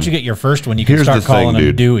thing, get man. once you get your first one, you can Here's start the thing, calling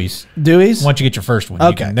them dude. Deweys. Dewey's? Once you get your first one,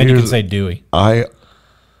 Okay. then you can Here's- say Dewey.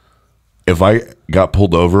 If I got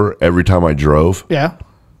pulled over every time I drove, Yeah.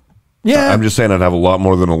 Yeah. I'm just saying I'd have a lot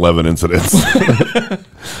more than 11 incidents.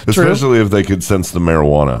 Especially if they could sense the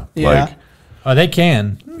marijuana. Yeah. Like, Oh, they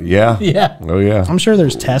can. yeah. Yeah. Oh, yeah. I'm sure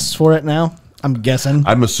there's tests for it now. I'm guessing.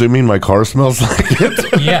 I'm assuming my car smells like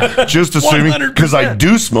it. Yeah. Just assuming, because I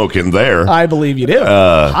do smoke in there. I believe you do.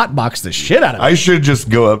 Hotbox the shit out of it. I should just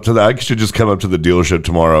go up to I should just come up to the dealership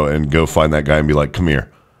tomorrow and go find that guy and be like, come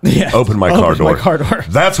here. Yeah. Open my car door. My car door.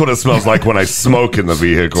 That's what it smells like when I smoke in the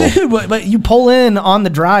vehicle. Dude, but you pull in on the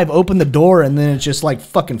drive, open the door, and then it's just like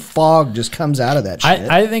fucking fog just comes out of that shit.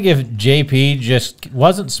 I think if JP just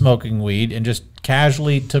wasn't smoking weed and just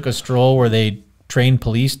casually took a stroll where they train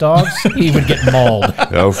police dogs, he would get mauled.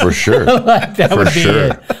 Oh, for sure. Like, that For would be sure.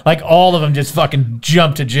 it. Like all of them just fucking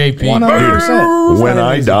jump to JP. 100%. When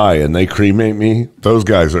I die and they cremate me, those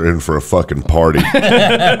guys are in for a fucking party.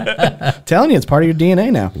 Telling you, it's part of your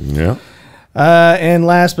DNA now. Yeah. And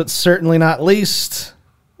last but certainly not least,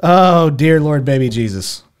 oh, dear Lord, baby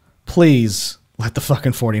Jesus, please let the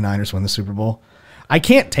fucking 49ers win the Super Bowl. I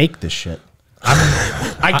can't take this shit.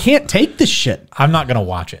 I can't take this shit. I'm not gonna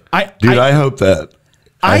watch it. Dude, I hope that.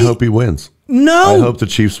 I hope he wins. No. I hope the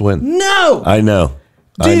Chiefs win. No. I know.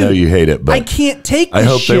 I know Dude, you hate it, but I can't take this I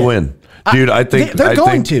hope shit. they win. Dude, I think They're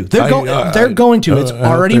going to. They're going to. It's I hope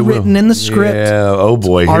already they will. written in the script. Yeah. Oh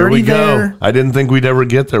boy, here Already we go. there. I didn't think we'd ever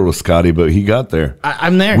get there with Scotty, but he got there.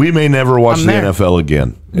 I'm there. We may never watch I'm the there. NFL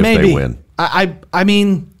again if Maybe. they win. I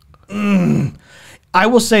mean, I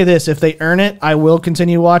will say this: if they earn it, I will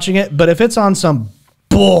continue watching it. But if it's on some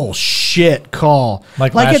bullshit call,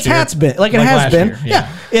 Like last it's year. has been, like it Like has last been, year,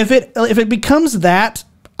 yeah. If it becomes that,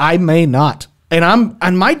 I may not.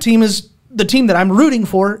 And my team is the team that I'm rooting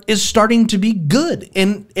for is starting to be good,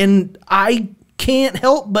 and I can't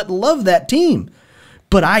help but love that team.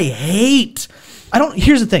 But here's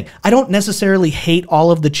the thing. I don't necessarily hate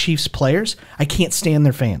all of the Chiefs players. I can't stand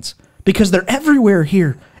their fans because they're everywhere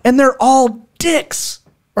here and they're all dicks,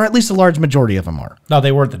 or at least a large majority of them are. No,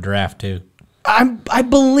 they were at the draft too. I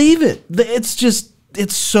believe it.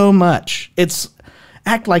 It's so much. It's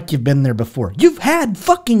act like you've been there before. You've had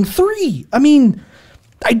fucking 3. I mean,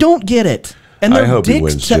 I don't get it. And I they're hope he dicks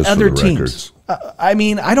wins to just for other the teams. records. I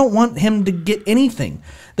mean, I don't want him to get anything.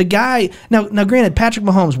 The guy now, granted, Patrick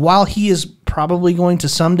Mahomes, while he is probably going to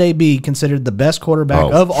someday be considered the best quarterback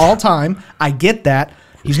Oh. of all time, I get that.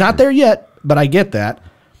 He's not there yet, but I get that.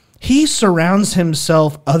 He surrounds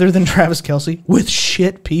himself, other than Travis Kelce, with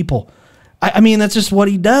shit people. I mean, that's just what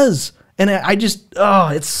he does. And I just,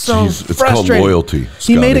 it's so Jeez, it's called frustrating. loyalty,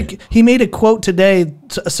 He Scotty. made a quote today,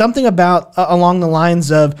 something about along the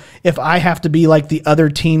lines of, if I have to be like the other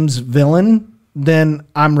team's villain, then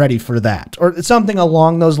I'm ready for that, or something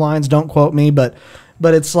along those lines. Don't quote me, but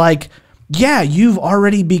it's like, yeah, you've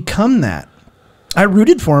already become that. I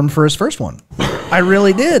rooted for him for his first one. I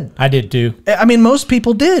really did. I did too. I mean, most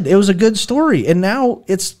people did. It was a good story, and now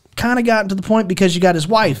it's kind of gotten to the point because you got his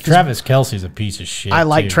wife. Travis Kelce's a piece of shit. I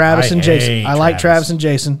like too. Travis and Jason. hate I like Travis and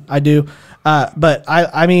Jason. I do. But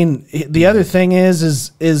I mean, the other thing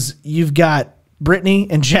is you've got Brittany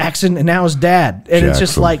and Jackson, and now his dad, and it's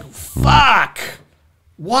just Jackson. like, fuck.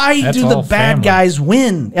 Why That's do the all bad family. guys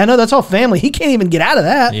win? I know that's all family. He can't even get out of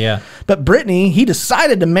that. Yeah. But Brittany, he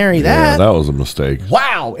decided to marry Yeah, that. that was a mistake.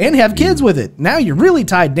 Wow, and have kids with it. Now you're really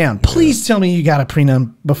tied down. Please tell me you got a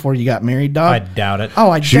prenup before you got married, dog. I doubt it.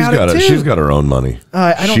 Oh, I doubt it too. She's got her own money.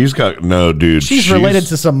 I don't- She's got no, dude. She's related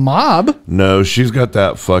to some mob. No, she's got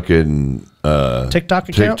that fucking TikTok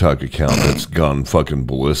account? TikTok account that's gone fucking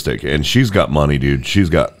ballistic, and she's got money, dude.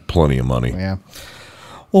 She's got plenty of money. Yeah.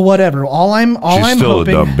 Well, whatever. She's I'm still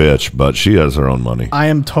hoping, a dumb bitch, but she has her own money. I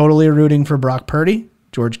am totally rooting for Brock Purdy,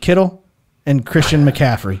 George Kittle, and Christian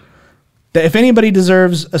McCaffrey. If anybody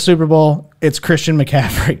deserves a Super Bowl, it's Christian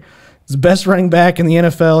McCaffrey. He's the best running back in the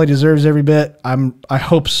NFL. He deserves every bit. I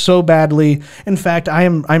hope so badly. In fact,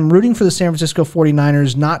 I'm rooting for the San Francisco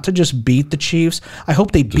 49ers not to just beat the Chiefs. I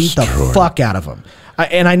hope they beat the fuck out of them.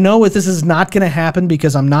 And I know this is not going to happen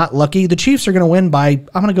because I'm not lucky. The Chiefs are going to win by,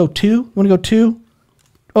 I'm going to go 2. You want to go 2?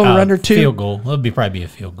 Over under 2? Field goal. It'll probably be a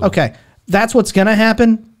field goal. Okay. That's what's going to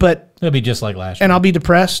happen, but... It'll be just like last year. And I'll be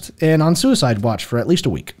depressed and on suicide watch for at least a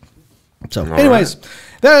week. So, anyways,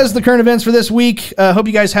 that is the current events for this week. Hope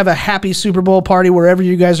you guys have a happy Super Bowl party wherever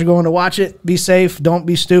you guys are going to watch it. Be safe, don't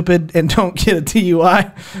be stupid, and don't get a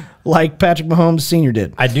DUI like Patrick Mahomes Sr.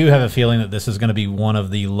 did. I do have a feeling that this is going to be one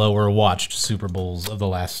of the lower watched Super Bowls of the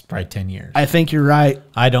last probably 10 years. I think you're right.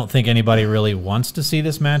 I don't think anybody really wants to see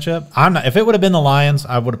this matchup. If it would have been the Lions,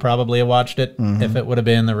 I would have probably watched it. If it would have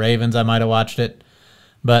been the Ravens, I might have watched it.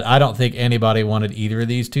 But I don't think anybody wanted either of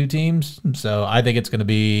these two teams. So I think it's going to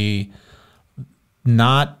be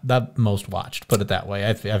not the most watched, put it that way.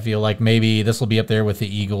 I feel like maybe this will be up there with the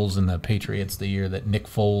Eagles and the Patriots the year that Nick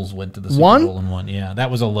Foles went to the Super Bowl and won. Yeah,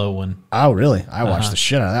 that was a low one. Oh, really? I watched the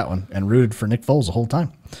shit out of that one and rooted for Nick Foles the whole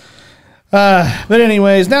time. But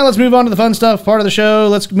anyways, now let's move on to the fun stuff part of the show.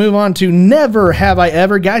 Let's move on to Never Have I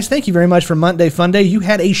Ever. Guys, thank you very much for Monday Fun Day. You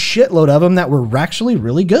had a shitload of them that were actually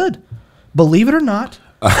really good. Believe it or not.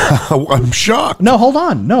 I'm shocked. No, hold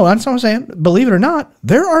on. No, that's what I'm saying. Believe it or not,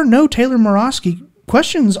 there are no Taylor Morosky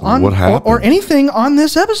questions on what happened? Or anything on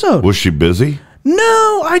this episode. Was she busy?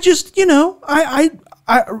 No, I just, I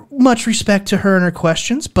much respect to her and her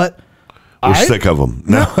questions, but We're sick of them.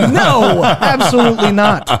 No, absolutely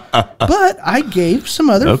not. But I gave some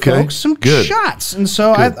other folks some shots, and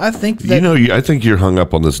so I think that I think you're hung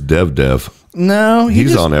up on this Dev. No,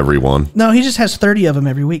 he's on every one. No, he just has 30 of them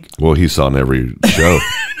every week. Well, he's on every show.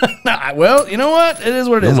 Well, you know what? It is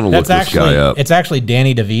what it is. I'm going to look this guy up. It's actually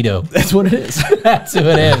Danny DeVito. That's what it is. That's who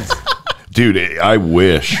it is. Dude, I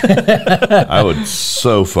wish. I would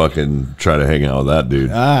so fucking try to hang out with that dude.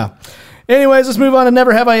 Anyways, let's move on to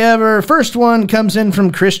Never Have I Ever. First one comes in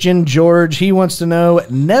from Christian George. He wants to know,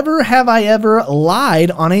 never have I ever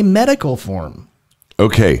lied on a medical form.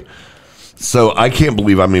 Okay. So I can't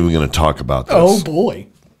believe I'm even going to talk about this. Oh, boy.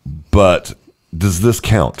 But does this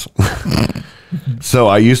count? So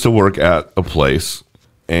I used to work at a place,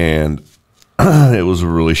 and it was a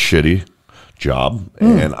really shitty job,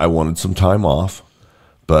 and I wanted some time off,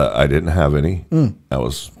 but I didn't have any. I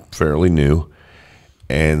was fairly new.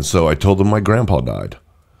 And so I told them my grandpa died.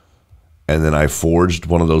 And then I forged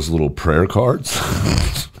one of those little prayer cards.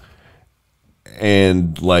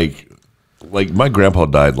 And like my grandpa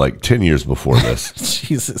died like 10 years before this.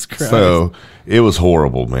 Jesus Christ. So it was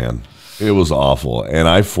horrible, man. It was awful. And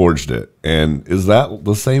I forged it. And is that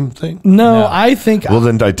the same thing? No, I think... Well,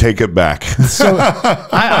 then I take it back. So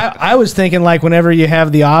I was thinking like whenever you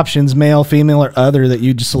have the options, male, female, or other, that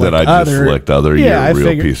you just select other. That I just select other. Yeah, you're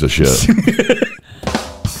a real piece of shit.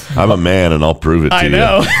 I'm a man, and I'll prove it to you.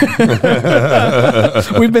 I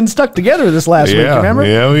know. We've been stuck together this last week, remember?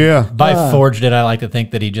 Yeah. By forged it, I like to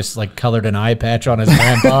think that he just like colored an eye patch on his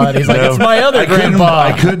grandpa. And he's like, it's my other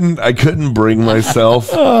grandpa. I couldn't bring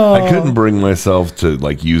myself. I couldn't bring myself to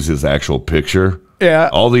like use his actual picture. Yeah.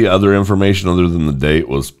 All the other information other than the date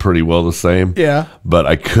was pretty well the same. Yeah. But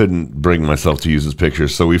I couldn't bring myself to use his picture.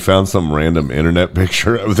 So we found some random internet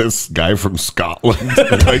picture of this guy from Scotland.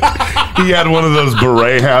 Like, he had one of those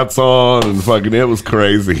beret hats on and fucking, it was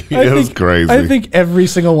crazy. It was crazy. I think every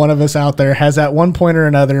single one of us out there has at one point or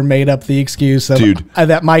another made up the excuse of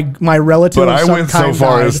that my relative. But I went so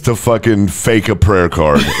far as to fucking fake a prayer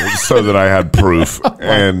card so that I had proof. Oh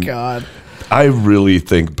my God. I really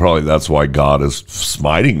think probably that's why God is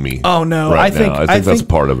smiting me. Oh no, I think that's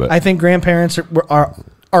part of it. I think grandparents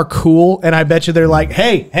are cool, and I bet you they're like,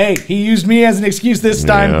 hey, he used me as an excuse this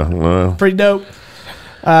time. Yeah, well. Pretty dope.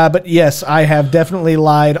 But yes, I have definitely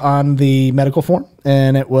lied on the medical form,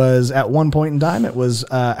 and it was at one point in time. It was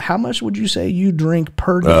how much would you say you drink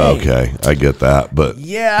per day? Okay, I get that, but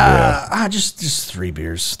just 3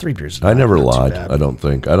 beers. 3 beers. I never lied. I don't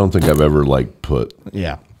think I've ever like put.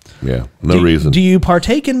 Yeah, no reason. Do you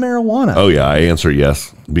partake in marijuana? Oh yeah, I answer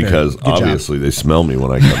yes because obviously they smell me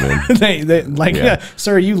when I come in. they like,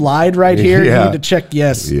 sir, you lied right here. You need to check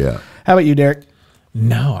yes. Yeah. How about you, Derek?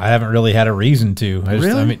 No, I haven't really had a reason to.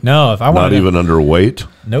 Really? No, if I want not even underweight.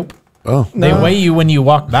 Nope. Oh, they weigh you when you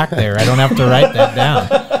walk back there. I don't have to write that down.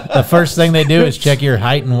 The first thing they do is check your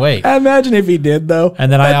height and weight. Imagine if he did, though.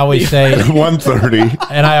 And then I always say 130.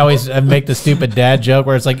 And I always make the stupid dad joke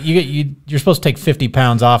where it's like you're supposed to take 50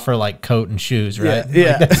 pounds off for like coat and shoes, right?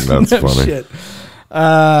 Yeah, that's funny. Shit.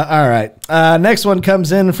 All right. Next one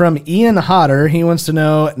comes in from Ian Hodder. He wants to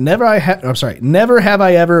know: never have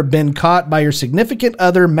I ever been caught by your significant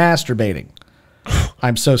other masturbating.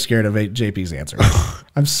 I'm so scared of JP's answer.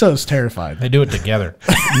 I'm so terrified. They do it together.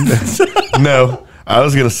 No, I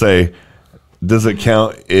was gonna say Does it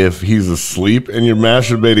count if he's asleep and you're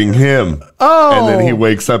masturbating him? Oh. And then he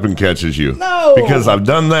wakes up and catches you? No. Because I've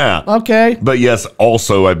done that. Okay. But yes,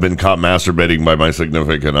 also I've been caught masturbating by my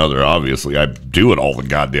significant other. Obviously, I do it all the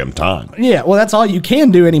goddamn time. Yeah, well, that's all you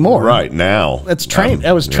can do anymore. Right now. That's trained.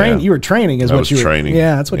 That was trained. Yeah. You were training is I what was you were training.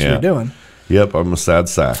 Yeah, that's what you Yeah. were doing. Yep, I'm a sad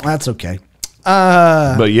sack. That's okay.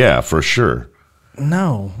 But yeah, for sure.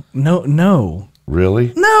 No.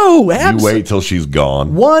 Really? No, You absolutely. wait till she's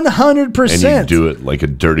gone 100%. and you do it like a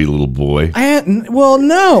dirty little boy. Well,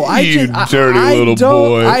 no. You dirty little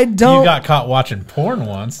boy. I don't. You got caught watching porn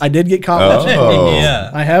once. I did get caught watching. Oh.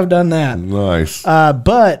 Yeah. I have done that. Nice.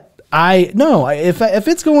 But if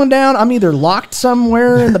it's going down, I'm either locked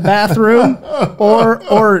somewhere in the bathroom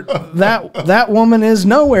or that woman is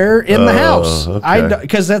nowhere in the house. okay.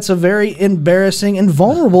 Because that's a very embarrassing and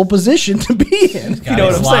vulnerable position to be in. You know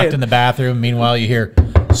what I'm locked saying? in the bathroom. Meanwhile, you hear,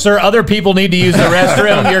 "Sir, other people need to use the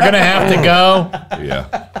restroom. You're gonna have to go." Yeah.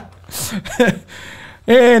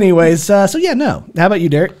 Anyways, so yeah, no. How about you,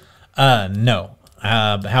 Derek? No.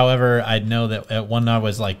 However, I know that at when I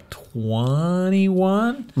was like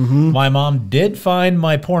 21, my mom did find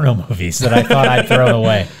my porno movies that I thought I'd throw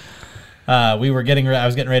away. I was getting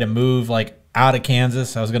ready to move like out of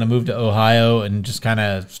Kansas. I was going to move to Ohio and just kind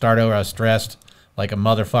of start over. I was stressed like a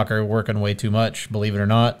motherfucker, working way too much, believe it or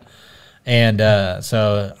not. And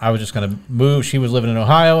so I was just going to move. She was living in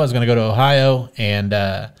Ohio. I was going to go to Ohio, and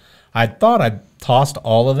I thought I tossed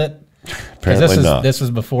all of it. Apparently not. This was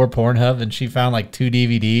before Pornhub, and she found like 2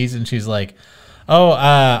 DVDs, and she's like, "Oh,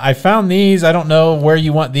 I found these. I don't know where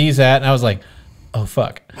you want these at." And I was like, "Oh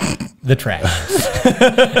fuck, the trash."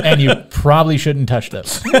 And you probably shouldn't touch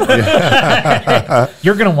those.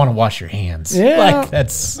 You're gonna want to wash your hands. Yeah. Like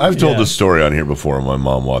that's. I've told yeah. this story on here before of my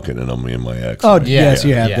mom walking in on me and my ex. Oh, Yeah, yes,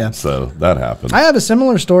 you have. yeah. Yeah. So that happened. I have a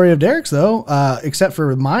similar story of Derek's though, except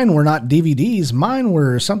for mine were not DVDs. Mine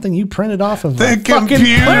were something you printed off of The a fucking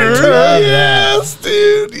computer. printer. Yes,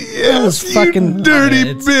 dude. Yes, was you fucking- dirty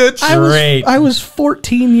It's- bitch. Great. I was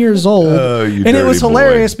 14 years old, Oh, you and it was dirty boy.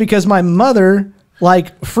 hilarious because my mother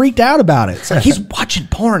like freaked out about it. It's like he's watching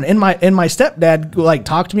porn, and my stepdad like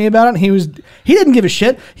talked to me about it, and he didn't give a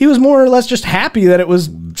shit. He was more or less just happy that it was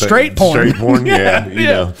straight porn. Straight porn, yeah. You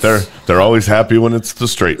know, they're always happy when it's the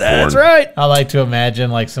straight porn. That's right. I like to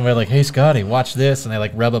imagine like somebody like, "Hey Scotty, watch this," and they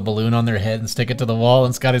like rub a balloon on their head and stick it to the wall,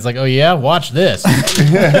 and Scotty's like, "Oh yeah, watch this."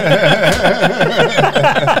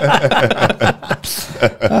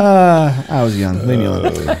 I was young. Leave me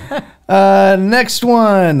alone. Next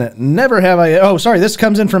one. Never have I. Oh, sorry. This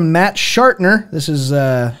comes in from Matt Shartner. This is.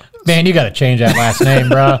 Man, you got to change that last name,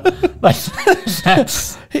 bro. Like,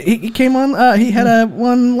 that's, He came on. He had a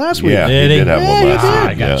one last week. Yeah, he Did he? did have one Yeah, he last did. week.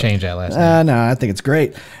 I got to Yeah. change that last name. No, I think it's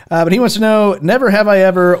great. But he wants to know, never have I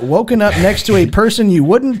ever woken up next to a person you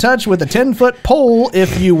wouldn't touch with a 10-foot pole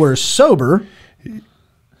if you were sober.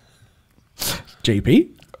 JP?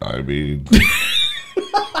 I mean,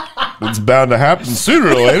 it's bound to happen sooner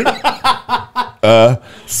or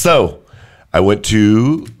later. So I went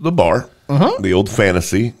to the bar, the old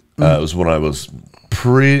Fantasy. It was when I was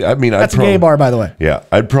That's a gay bar, by the way. Yeah,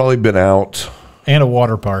 I'd probably been out And a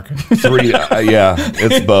water park. 3. Yeah,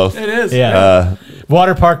 it's both. It is. Yeah.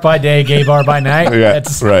 Water park by day, gay bar by night. Yeah,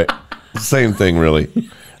 That's right. Same thing, really.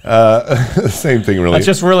 Same thing, really. It's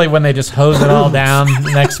just really when they just hose it all down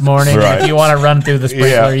next morning. Right. If you want to run through the sprinkler,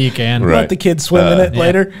 Yeah. you can. Right. Let the kids swim in it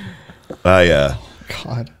later. I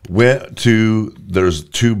God. went to, there's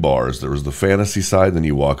 2 bars. There was the Fantasy side, then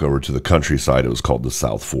you walk over to the country side. It was called the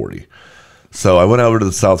South 40. So I went over to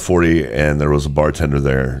the South 40, and there was a bartender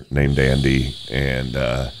there named Andy, and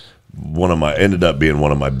ended up being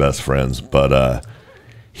one of my best friends. But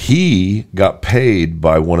he got paid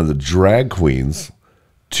by one of the drag queens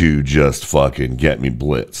to just fucking get me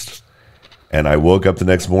blitzed. And I woke up the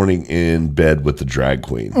next morning in bed with the drag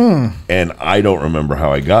queen. And I don't remember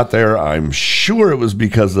how I got there. I'm sure it was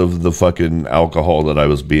because of the fucking alcohol that I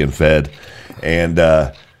was being fed. And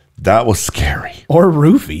that was scary. Or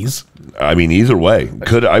roofies. I mean, either way,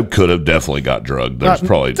 I could have definitely got drugged. There's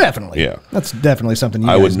probably Definitely. yeah. That's definitely something you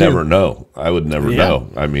I guys would do. never know. I would never Yeah. know.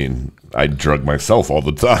 I mean, I drug myself all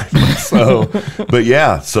the time. So, but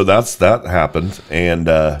yeah, so that happened, and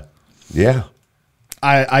yeah,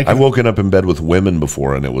 I've woken up in bed with women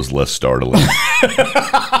before, and it was less startling.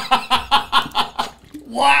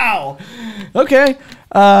 Wow. Okay.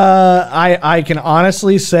 I can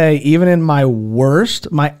honestly say, even in my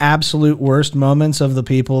absolute worst moments of the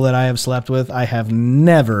people that I have slept with, I have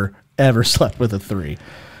never, ever slept with a 3.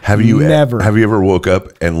 Have you Never. Have you ever woke up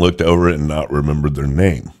and looked over it and not remembered their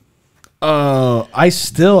name? I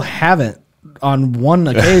still haven't. on one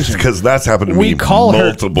occasion. Because that's happened to me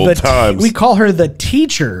multiple her times. We call her the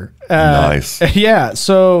teacher. Nice. Yeah.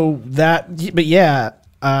 So but yeah.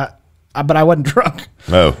 But I wasn't drunk.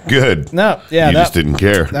 Oh, good. No. Yeah. You just didn't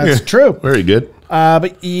care. That's true. Very good.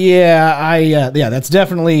 But yeah, that's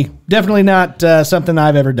definitely not something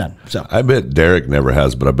I've ever done. So I bet Derek never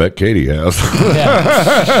has, but I bet Katie has.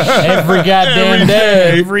 Every goddamn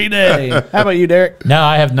day. every day. How about you, Derek? No,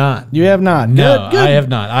 I have not. You have not. No, Good. I have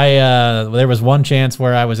not. There was one chance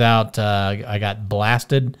where I was out. I got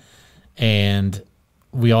blasted, and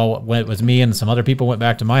we all went. It was me and some other people went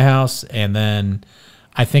back to my house, and then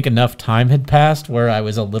I think enough time had passed where I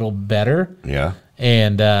was a little better. Yeah.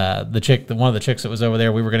 And one of the chicks that was over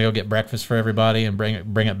there, we were gonna go get breakfast for everybody and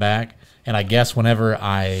bring it back. And I guess whenever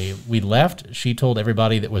we left, she told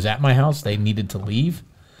everybody that was at my house they needed to leave.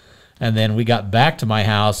 And then we got back to my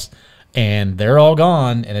house, and they're all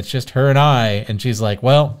gone, and it's just her and I. And she's like,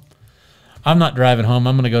 "Well, I'm not driving home.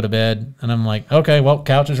 I'm gonna go to bed." And I'm like, "Okay, well,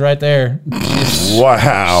 couch is right there."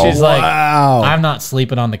 Wow. She's like, "I'm not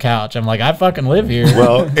sleeping on the couch." I'm like, "I fucking live here."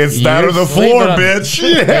 Well, it's that or the floor, bitch.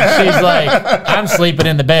 And she's like, "I'm sleeping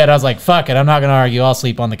in the bed." I was like, "Fuck it, I'm not gonna argue. I'll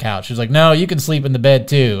sleep on the couch." She's like, "No, you can sleep in the bed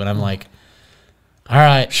too." And I'm like, "All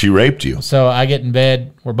right." She raped you. So I get in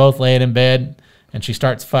bed. We're both laying in bed, and she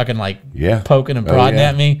starts fucking poking and prodding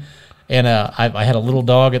at me. And I had a little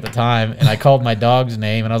dog at the time, and I called my dog's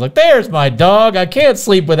name, and I was like, "There's my dog. I can't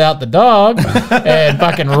sleep without the dog." And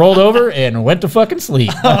fucking rolled over and went to fucking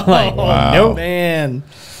sleep. I'm like, nope. Man,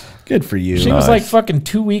 good for you. She was like fucking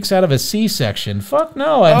 2 weeks out of a C-section. Fuck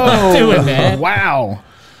no, I'm not doing that. Wow.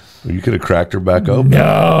 Well, you could have cracked her back open.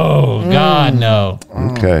 No, God, no.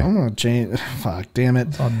 Okay. I'm gonna change. Fuck, damn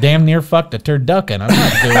it. I'll damn near fucked a turducken. I'm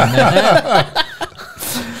not doing that.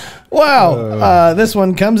 Wow. This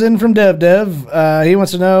one comes in from Dev. He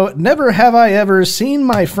wants to know, never have I ever seen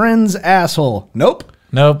my friend's asshole. Nope.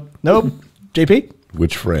 Nope. JP?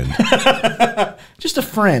 Which friend? Just a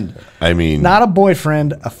friend. I mean, Not a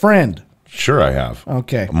boyfriend, a friend. sure I have.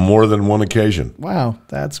 Okay. More than one occasion. Wow,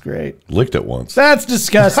 that's great. Licked it once. That's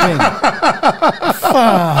disgusting.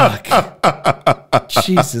 Fuck.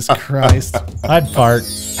 Jesus Christ. I'd fart.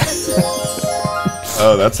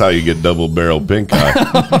 Oh, that's how you get double barrel pink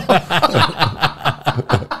eye.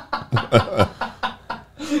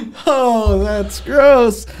 Oh, that's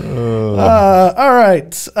gross. All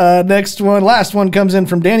right. Last one comes in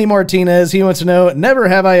from Danny Martinez. He wants to know, never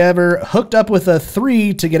have I ever hooked up with a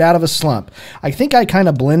 3 to get out of a slump. I think I kind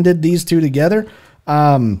of blended these two together.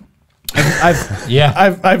 I've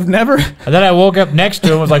never. And then I woke up next to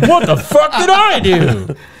him and was like, "What the fuck did I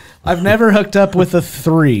do?" I've never hooked up with a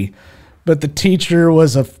 3, but the teacher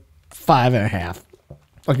was a 5.5.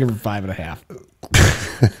 I'll give her 5.5.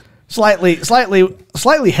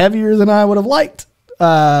 slightly heavier than I would have liked,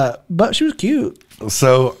 but she was cute.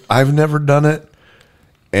 So I've never done it,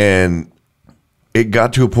 and it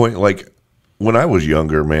got to a point like when I was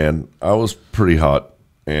younger, man, I was pretty hot,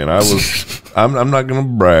 and I was. I'm not gonna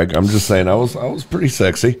brag. I'm just saying I was pretty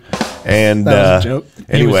sexy. And That was a joke.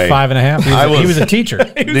 Anyway, He was 5.5. He was a teacher.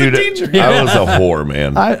 Dude, I was a whore,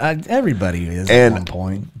 man. Everybody is And- at one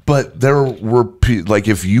point. But there were like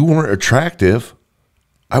if you weren't attractive,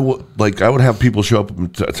 I would have people show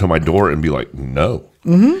up to my door and be like, "No."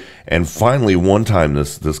 Mm-hmm. And finally, one time,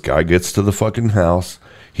 this guy gets to the fucking house.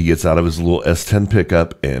 He gets out of his little S10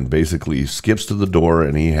 pickup and basically skips to the door,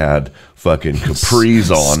 and he had fucking capris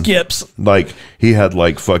on. Skips. Like he had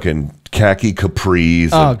like fucking khaki capris.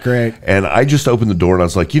 Oh, great. And I just opened the door and I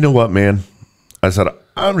was like, "You know what, man?" I said,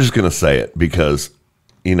 "I'm just gonna say it because,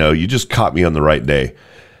 you just caught me on the right day."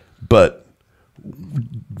 But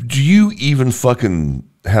do you even fucking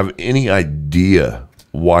have any idea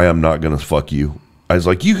why I'm not going to fuck you? I was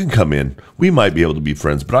like, you can come in. We might be able to be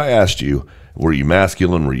friends. But I asked you, were you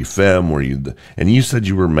masculine? Were you femme? And you said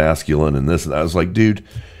you were masculine and this. And I was like, dude,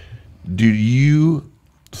 do you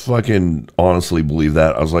fucking honestly believe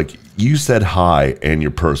that? I was like, you said hi and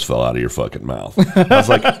your purse fell out of your fucking mouth. I was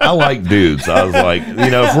like, I like dudes. I was like,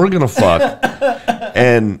 if we're going to fuck.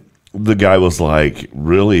 And the guy was like,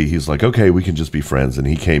 really? He's like, okay, we can just be friends. And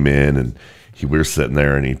he came in and we were sitting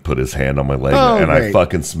there and he put his hand on my leg and great. I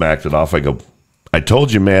fucking smacked it off. I go, "I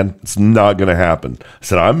told you, man, it's not going to happen." I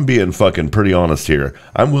said, "I'm being fucking pretty honest here.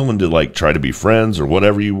 I'm willing to try to be friends or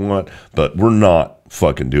whatever you want, but we're not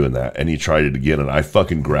fucking doing that." And he tried it again and I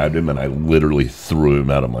fucking grabbed him and I literally threw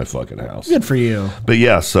him out of my fucking house. Good for you. But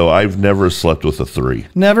yeah, so I've never slept with a 3.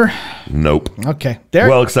 Never? Nope. Okay.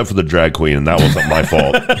 Derek? Well, except for the drag queen, and that wasn't my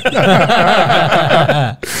fault.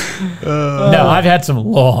 No, I've had some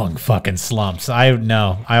long fucking slumps. I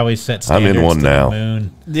always set I'm in standards one to now. the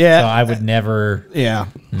moon. Yeah. So I would never. Yeah.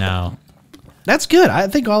 No. That's good. I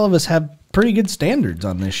think all of us have pretty good standards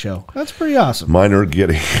on this show. That's pretty awesome. Mine are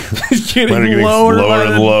getting, getting lower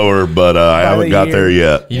and lower, but I haven't got there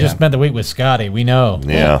yet. You just spent the week with Scotty. We know.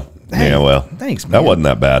 Yeah. Hey, yeah, well, thanks, man. That wasn't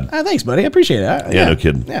that bad. Thanks, buddy. I appreciate it. Yeah, no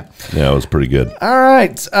kidding. Yeah, it was pretty good. All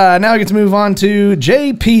right, now we get to move on to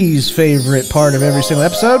JP's favorite part of every single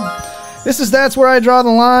episode. This is That's Where I Draw the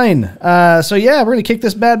Line. So yeah, we're gonna kick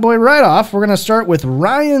this bad boy right off. We're gonna start with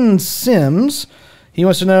Ryan Sims. He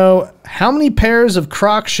wants to know, how many pairs of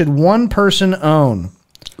Crocs should one person own?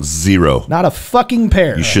 0. Not a fucking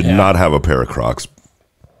pair. You should not have a pair of Crocs.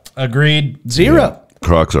 Agreed. 0. Yeah.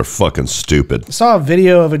 Crocs are fucking stupid. I saw a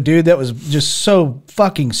video of a dude that was just so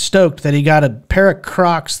fucking stoked that he got a pair of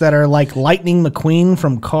Crocs that are like Lightning McQueen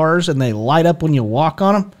from Cars, and they light up when you walk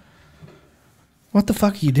on them. What the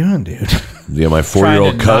fuck are you doing, dude? Yeah, my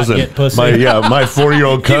 4-year-old cousin. My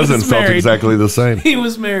 4-year-old cousin felt exactly the same. He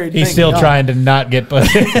was married. He's still trying to not get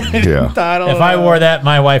pussy. Yeah. If I wore that,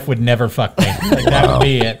 my wife would never fuck me. Like, that would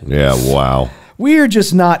be it. Yeah, wow. We're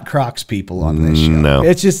just not Crocs people on this show. No.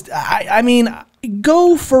 It's just, I mean,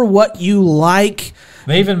 go for what you like.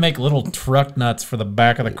 They even make little truck nuts for the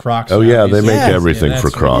back of the Crocs. Oh, yeah, they make Yes. everything for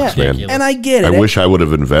Crocs, man. ridiculous. And I get it. I wish I would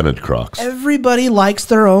have invented Crocs, Everybody likes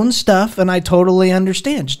their own stuff, and I totally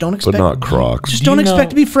understand. Just don't expect, but not Crocs. just Do you don't know- expect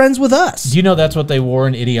to be friends with us. Do you know that's what they wore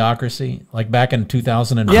in Idiocracy? Like back in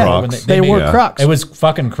 2004. Yeah, when they made- wore Crocs. It was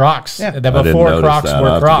fucking Crocs. Yeah. The I didn't before notice Crocs that. were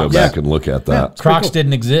I'll have to Crocs. go back and look at that. Crocs cool.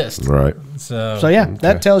 didn't exist. Right. So yeah,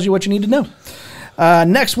 that tells you what you need to know.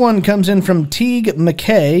 Next one comes in from Teague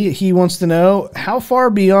McKay. He wants to know, how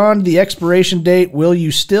far beyond the expiration date will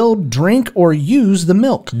you still drink or use the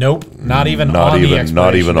milk? Nope. Not even Not on the even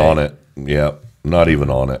expiration on date. it. Yeah, not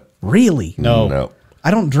even on it. Really? No.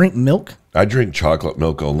 I don't drink milk. I drink chocolate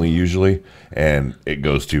milk only usually, and it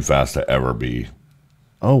goes too fast to ever be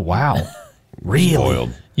Oh, wow. Really?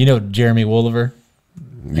 spoiled. You know Jeremy Wooliver?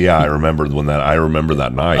 Yeah, I remember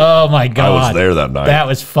that night. Oh my god. I was there that night. That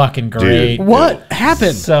was fucking great. Dude. What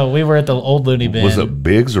happened? So we were at the old Looney Bin. Was it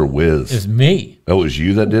Biggs or Wiz? It was me. Oh, it was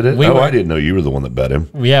you that did it? We were- I didn't know you were the one that bet him.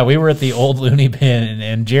 Yeah, we were at the old Looney Bin,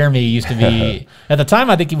 and Jeremy used to be at the time.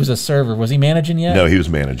 I think he was a server. Was he managing yet? No, he was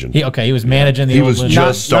managing. He was managing the He old was Looney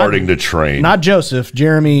just starting to train. Not Joseph,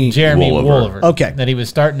 Jeremy. Jeremy Wooliver. Wooliver. Okay. That he was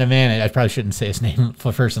starting to manage. I probably shouldn't say his name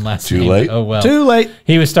for first and last Too name. late? Oh well. Too late.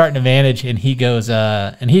 He was starting to manage, and he goes,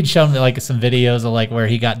 and he'd shown me like some videos of like where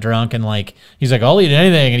he got drunk, and like he's like, I'll eat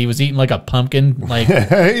anything, and he was eating like a pumpkin, like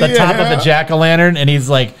the top of the jack-o'-lantern, and he's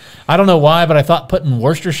like, I don't know why, but I thought putting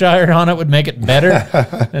Worcestershire on it would make it better.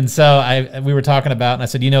 And so we were talking about, and I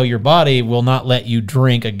said, your body will not let you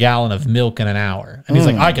drink a gallon of milk in an hour. And he's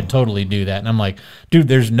like, I could totally do that. And I'm like, dude,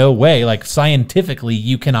 there's no way. Like scientifically,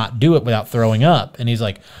 you cannot do it without throwing up. And he's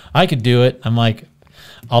like, I could do it. I'm like,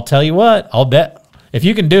 I'll tell you what, I'll bet. If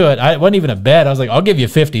you can do it, it wasn't even a bet. I was like, I'll give you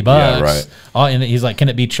 $50. Yeah, right. And he's like, can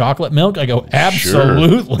it be chocolate milk? I go,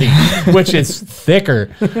 absolutely, which is thicker.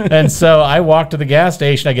 And so I walk to the gas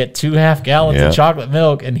station. I get 2.5 gallons of chocolate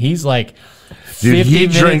milk, and he's like, Did 50 he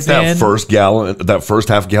drink minutes that in. first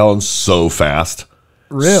half gallon so fast?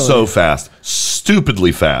 Really? So fast.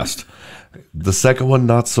 Stupidly fast. The second one,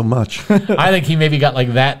 not so much. I think he maybe got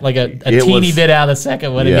like that, like a It teeny was- bit out of the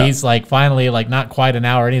second one. Yeah. And he's like, finally, like not quite an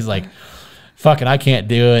hour. And he's like, fucking, I can't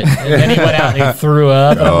do it. And then he went out and he threw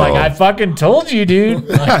up. And I'm like, I fucking told you, dude.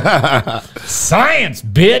 Like, science,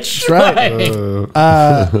 bitch. right.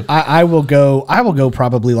 Like, I will go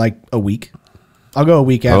probably like a week. I'll go a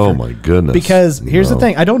week after. Oh, my goodness. Because here's the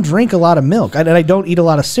thing. I don't drink a lot of milk, and I don't eat a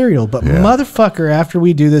lot of cereal. But motherfucker, after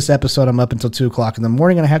we do this episode, I'm up until 2 o'clock in the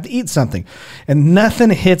morning, and I have to eat something. And nothing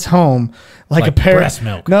hits home like a pair breast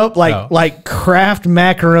milk. Nope, like Kraft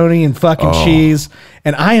macaroni and fucking cheese.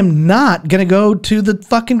 And I am not going to go to the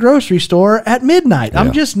fucking grocery store at midnight.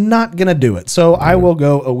 I'm just not going to do it. So I will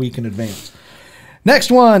go a week in advance.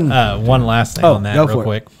 Next one. one last thing on that, go real for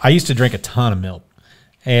it. quick. I used to drink a ton of milk.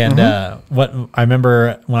 And what I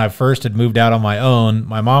remember when I first had moved out on my own,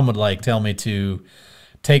 my mom would like tell me to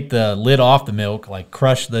take the lid off the milk, like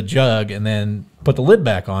crush the jug, and then put the lid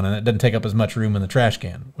back on, and it doesn't take up as much room in the trash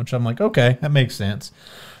can. Which I'm like, okay, that makes sense.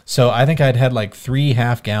 So I think I'd had like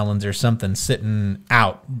 3.5 gallons or something sitting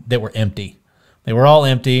out that were empty. They were all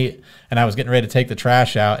empty, and I was getting ready to take the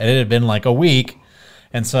trash out, and it had been like a week,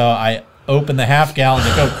 and so I opened the 1/2 gallon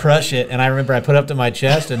to go crush it, and I remember I put it up to my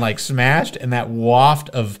chest and like smashed, and that waft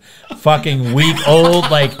of fucking week old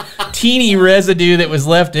like teeny residue that was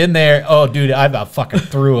left in there, oh dude, I about fucking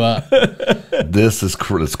threw up. This is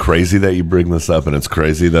it's crazy that you bring this up, and it's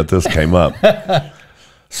crazy that this came up.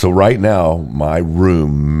 So right now, my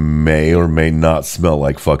room may or may not smell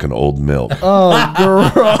like fucking old milk. Oh,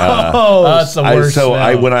 gross. That's the worst.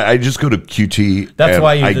 When I just go to QT, That's and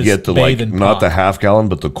why you I just get the bathe in not the pop. half gallon,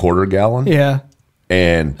 but the quarter gallon. Yeah.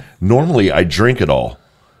 And normally I drink it all,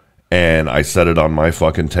 and I set it on my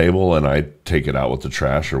fucking table, and I take it out with the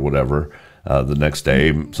trash or whatever the next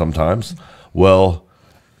day sometimes. Well,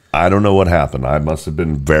 I don't know what happened. I must have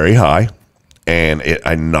been very high. And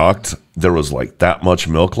there was like that much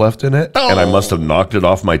milk left in it. And I must have knocked it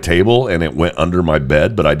off my table and it went under my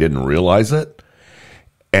bed, but I didn't realize it.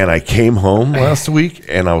 And I came home last week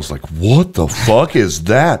and I was like, what the fuck is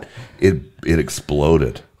that? It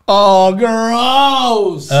exploded. Oh,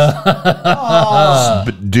 gross.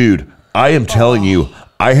 But dude, I am telling you,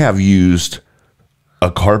 I have used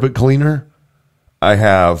a carpet cleaner. I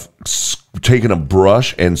have taken a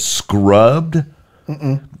brush and scrubbed.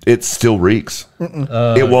 It still reeks.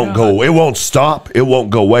 It won't go. It won't stop. It won't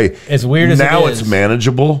go away. As weird as now it is. it's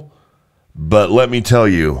manageable. But let me tell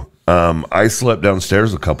you, I slept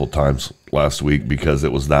downstairs a couple times last week because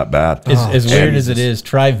it was that bad. As weird as it is,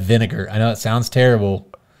 try vinegar. I know it sounds terrible.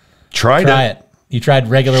 Try it. You tried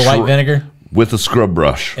regular white vinegar, with a scrub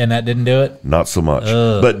brush. and that didn't do it. Not so much.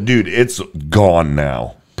 But dude, it's gone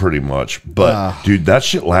now, pretty much. But dude, that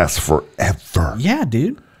shit lasts forever. Yeah,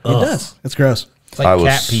 dude. It does. It's gross. It's like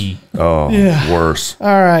cat pee. Oh, worse.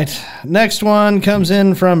 All right. Next one comes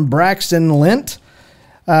in from Braxton Lint.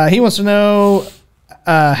 He wants to know,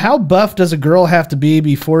 how buff does a girl have to be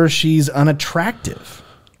before she's unattractive?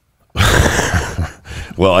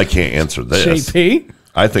 Well, I can't answer this. JP?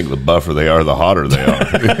 I think the buffer they are, the hotter they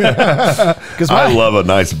are. I love a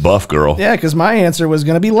nice buff girl. Yeah, because my answer was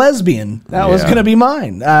going to be lesbian. That was going to be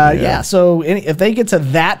mine. Yeah. So if they get to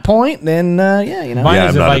that point, then you know. Mine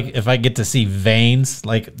is I'm if I get to see veins,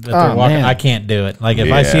 like that they're walking, man. I can't do it. Like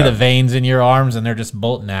if I see the veins in your arms and they're just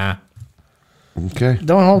nah. Okay.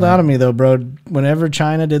 Don't hold out on me though, bro. Whenever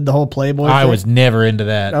China did the whole Playboy I thing, was never into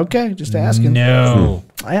that. okay. Just asking. No.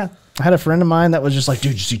 Yeah. I had a friend of mine that was just like,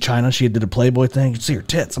 dude, you see China? She did a Playboy thing. You see her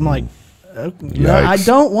tits. I'm like, no, I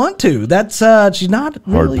don't want to. That's she's not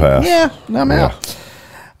really. pass. Yeah, I'm out.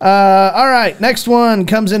 All right, next one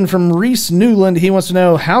comes in from Reese Newland. He wants to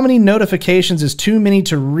know, how many notifications is too many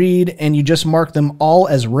to read, and you just mark them all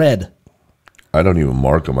as read? I don't even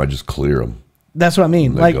mark them. I just clear them. That's what I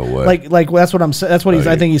mean. They go away. Like that's what I'm saying. That's what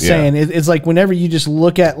I think he's saying. It's like whenever you just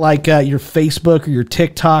look at like your Facebook or your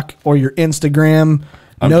TikTok or your Instagram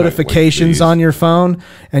notifications on your phone,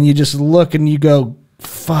 and you just look and you go,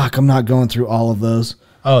 fuck, I'm not going through all of those.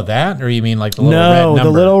 Oh, that? Or you mean like the little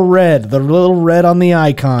red number? the little red on the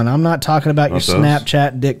icon. I'm not talking about your those?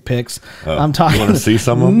 Snapchat dick pics. I'm talking. You want to see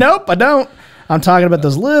some of them? Nope, I don't. I'm talking about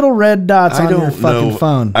those little red dots on your fucking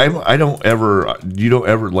phone. I don't ever. You don't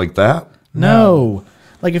ever like that? No.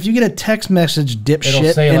 Like if you get a text message, dipshit.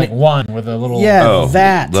 It'll say like one with a little. Yeah,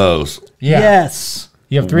 that. Those. Yeah. Yes.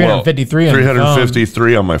 You have 353 on your phone.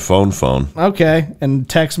 353 on my phone. Okay. And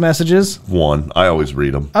text messages? One. I always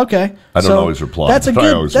read them. Okay. I don't always reply, That's a but I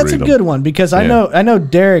good. always That's a read 'em. good one because I know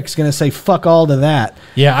Derek's gonna say fuck all to that.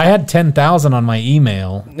 Yeah, I had 10,000 on my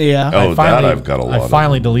email. Yeah. Oh, that I've got a lot I of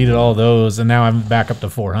finally them. deleted all those, and now I'm back up to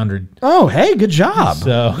 400. Oh, hey, good job.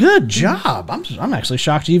 So- Good job. I'm actually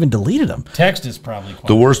shocked you even deleted them. Text is probably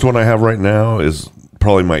The worst one I have right now is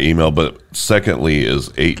probably my email, but secondly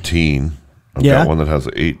is 18. I've got one that has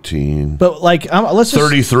 18. But like, let's just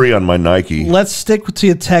 33 on my Nike. let's stick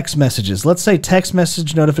to text messages. Let's say text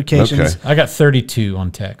message notifications. Okay. I got 32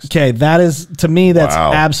 on text. Okay, that is to me that's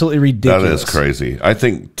Wow. absolutely ridiculous. That is crazy. I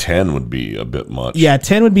think 10 would be a bit much. Yeah,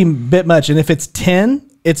 10 would be a bit much, and if it's 10,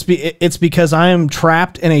 it's because I am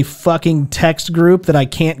trapped in a fucking text group that I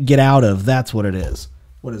can't get out of. That's what it is.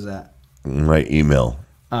 What is that? My email.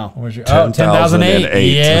 Where's your 10,008?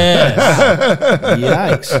 10,008. Yes.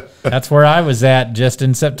 Yikes. That's where I was at just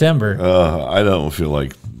in September. I don't feel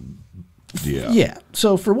like. Yeah. Yeah.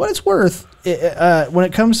 So for what it's worth, when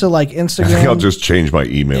it comes to like I think I'll Instagram, just change my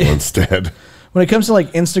email instead. when it comes to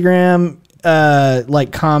like Instagram,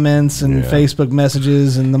 like comments and Facebook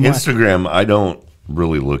messages and the Instagram, I don't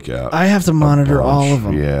really look at. I have to monitor bunch. all of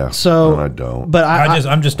them. Yeah. So and I don't. But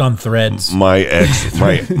I'm just on Threads. My ex,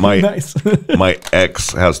 my Nice. my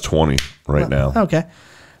ex has 20 right now. okay.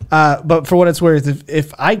 But for what it's worth,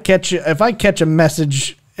 if I catch a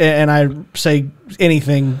message and I say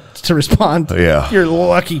anything to respond, you're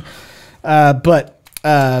lucky. But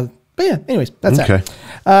yeah. Anyways, that's Okay.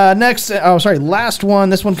 that. Next, last one.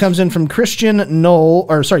 This one comes in from Christian Cole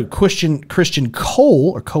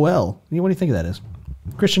or Coel. What do you think of that is?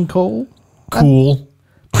 Christian Cole. Cool.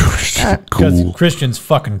 Cool. Because Christian's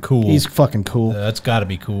fucking cool. He's fucking cool. That's got to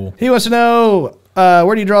be cool. He wants to know,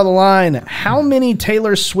 Where do you draw the line? How many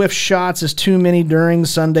Taylor Swift shots is too many during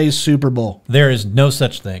Sunday's Super Bowl? There is no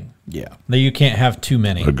such thing. Yeah. That you can't have too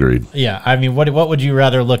many. Agreed. Yeah, I mean, what would you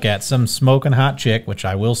rather look at? Some smoking hot chick, which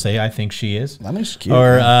I will say I think she is. That makes cute.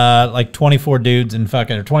 Or like 24 dudes and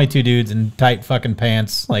fucking, or 22 dudes in tight fucking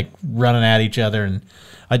pants, like running at each other. And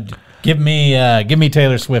give me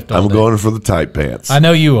Taylor Swift all day. I'm going for the tight pants. I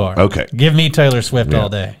know you are. Okay. Give me Taylor Swift all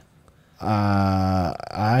day.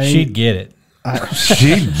 She'd get it.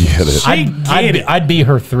 She'd get it. I'd be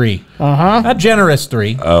her 3. A generous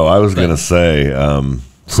 3. Oh, I was going to say...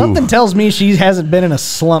 Something tells me she hasn't been in a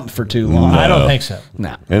slump for too long. I don't think so.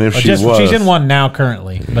 No. And if She's in one now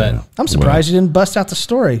currently. But I'm surprised you didn't bust out the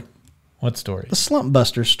story. what story? The Slump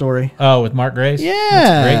Buster story. Oh, with Mark Grace? Yeah.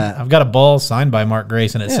 That's great. I've got a ball signed by Mark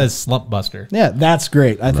Grace, and it says Slump Buster. Yeah, that's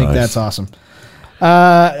great. I think Nice. that's awesome.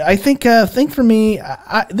 I think for me,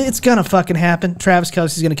 it's gonna fucking happen. Travis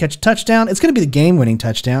Kelce's gonna catch a touchdown. It's gonna be the game-winning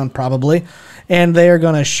touchdown, probably, and they are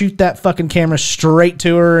gonna shoot that fucking camera straight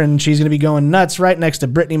to her, and she's gonna be going nuts right next to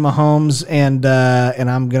Brittany Mahomes, and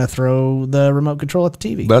I'm gonna throw the remote control at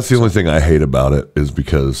the TV. That's the only thing I hate about it is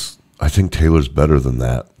because I think Taylor's better than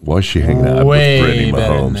that. Why is she hanging out Way with Brittany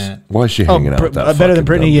better than Mahomes? that. Why is she hanging out with that? Better than fucking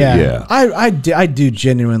Brittany, dumb- yeah. I do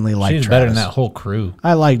genuinely like She's Travis. better than that whole crew.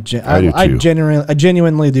 I like. I do I too.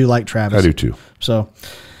 genuinely do like Travis. I do too. So,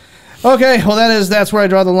 okay, well that's where I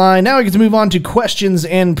draw the line. Now we get to move on to questions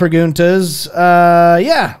and preguntas.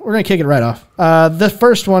 Yeah, we're gonna kick it right off. The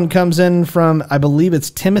first one comes in from, I believe it's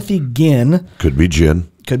Timothy Ginn. Could be Jen.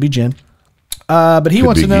 Could be Jen. But he Could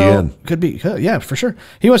wants to be know. Ginn. Could be, yeah, for sure.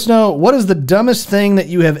 He wants to know, what is the dumbest thing that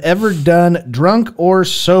you have ever done, drunk or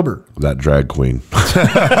sober? That drag queen.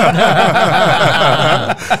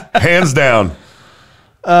 Hands down.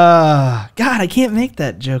 God, I can't make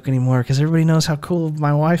that joke anymore because everybody knows how cool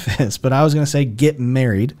my wife is. But I was gonna say get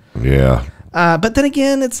married. Yeah. But then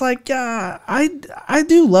again, it's like I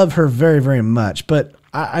do love her very, very much, but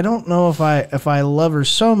I don't know if I love her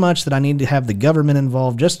so much that I need to have the government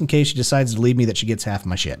involved just in case she decides to leave me, that she gets half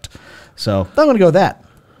my shit. So I'm gonna go with that.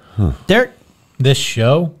 Derek, This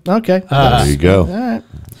show, okay, There you go. all right.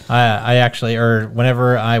 I actually, or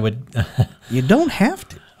whenever I would, You don't have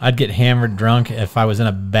to. I'd get hammered drunk if I was in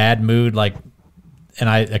a bad mood, like, and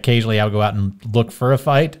I would go out and look for a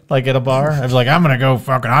fight, like at a bar. I was like, I'm gonna go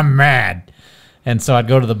I'm mad, and so I'd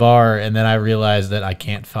go to the bar, and then I realized that I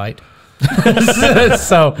can't fight.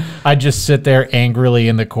 So I just sit there angrily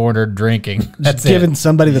in the corner drinking. That's Giving it.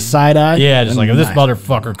 somebody the side eye. Yeah, just like if this Nice.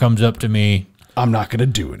 motherfucker comes up to me. I'm not gonna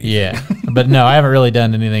do anything. Yeah, but no, I haven't really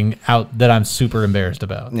done anything out that I'm super embarrassed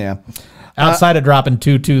about. Yeah. Outside of dropping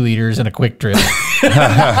 2 liters in a quick trip.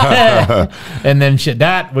 And then shit,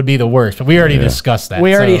 that would be the worst. But we already discussed that.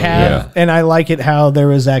 We already so, have, yeah. and I like it how there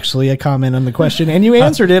was actually a comment on the question, and you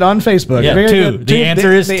answered it on Facebook. Yeah, Very 2. good. The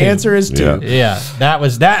answer is the 2. answer is 2. Yeah. Yeah,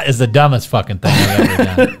 that is the dumbest fucking thing I've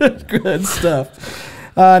ever done. Good stuff.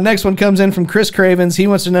 Next one comes in from Chris Cravens. He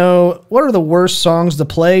wants to know, what are the worst songs to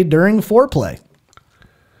play during foreplay?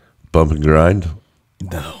 Bump and grind.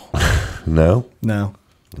 No. No, No.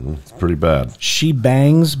 it's pretty bad. She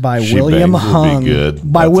Bangs by She William Bangs would be Hung.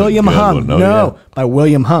 good. By That's a William good Hung. one. Oh, No, yeah. by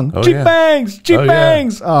William Hung. Oh, She yeah. Bangs. She Oh, yeah.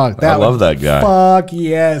 Bangs. Oh, I love that guy. Fuck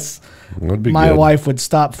yes. Would be My good. wife would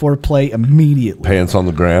stop foreplay immediately. Pants on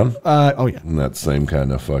the ground Oh yeah. in that same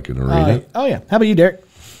kind of fucking arena. Oh yeah. How about you, Derek?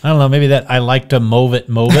 I don't know, maybe that I like to move it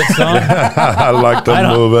song. I like to I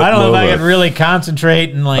don't, move it. I don't know if move I it. could really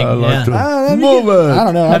concentrate and like, I like yeah. to move it. I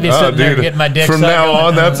don't know. I'd be sitting there getting my dick From sucked, now going,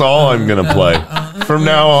 on, that's all I'm gonna play. From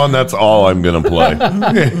now on, that's all I'm gonna play.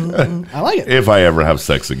 I like it. If I ever have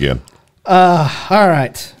sex again. All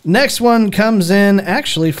right. Next one comes in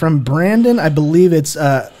actually from Brandon. I believe it's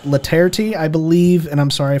Laterti, I believe, and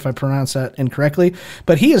I'm sorry if I pronounce that incorrectly,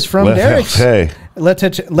 but he is from Derek's.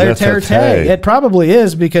 Laterti. It probably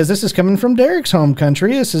is, because this is coming from Derek's home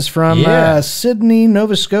country. This is from Yeah. Sydney,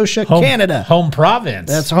 Nova Scotia, Canada. Home province.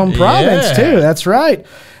 That's home province Yeah. too. That's right.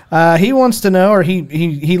 He wants to know, or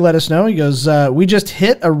he let us know. He goes, we just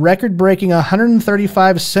hit a record-breaking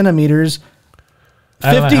 135 centimeters.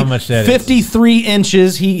 I don't know how much that is. 53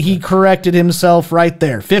 inches. He corrected himself right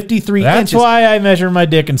there. 53 That's inches. why I measure my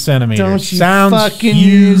dick in centimeters. Don't you Sounds fucking huge.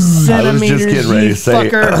 use I was centimeters, just getting ready you to say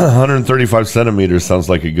fucker. 135 centimeters sounds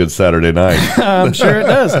like a good Saturday night. I'm sure it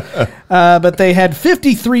does. But they had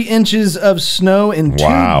 53 inches of snow in 2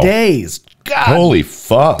 Wow. days. God Holy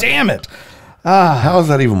fuck. damn it. How is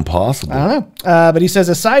that even possible? I don't know. But he says,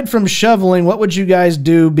 aside from shoveling, what would you guys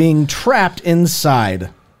do being trapped inside?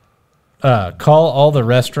 Call all the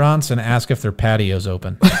restaurants and ask if their patio's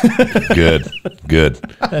open. Good.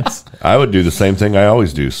 That's I would do the same thing I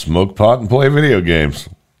always do. Smoke pot and play video games.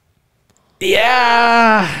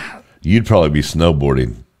 Yeah. You'd probably be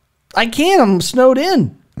snowboarding. I can. I'm snowed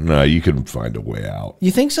in. No, you could find a way out.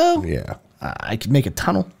 You think so? Yeah. I could make a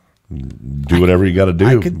tunnel. Do whatever you got to do.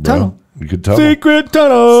 I could bro. tunnel. You could tunnel. Secret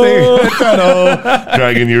tunnel. Secret tunnel.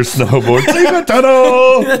 Dragging your snowboard. Secret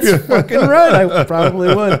tunnel. That's fucking right. I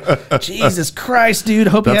probably would. Jesus Christ, dude.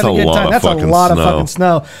 Hope you That's had a a good lot time. of That's a fucking lot of snow. fucking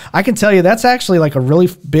snow. I can tell you that's actually like a really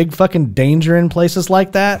big fucking danger in places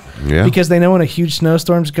like that. Yeah. Because they know when a huge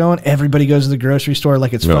snowstorm's going, everybody goes to the grocery store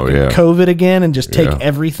like it's Oh, fucking yeah. COVID again and just take Yeah.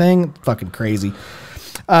 everything. Fucking crazy.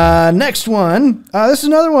 Next one. This is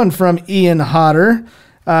another one from Ian Hodder.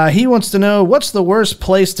 He wants to know, what's the worst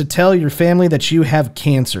place to tell your family that you have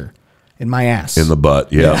cancer? In my ass. In the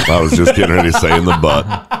butt. Yeah. I was just getting ready to say in the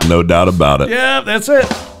butt. No doubt about it. Yeah, that's it.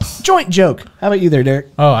 Joint joke. How about you there, Derek?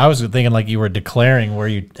 Oh, I was thinking like you were declaring where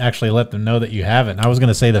you actually let them know that you haven't. I was going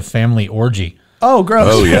to say the family orgy. Oh, gross.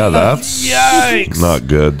 Oh, yeah. That's Yikes. not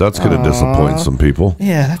good. That's going to disappoint some people.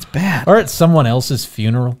 Yeah, that's bad. Or at someone else's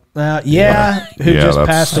funeral. Who Yeah, just that's-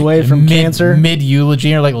 passed away from cancer. Mid eulogy.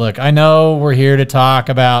 You're like, look, I know we're here to talk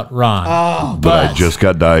about Ron. Oh, But I just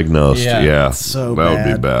got diagnosed. Yeah. Yeah. So that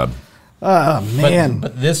would be bad. bad. Oh, man.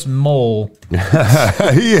 But this mole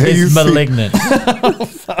Yeah, is malignant.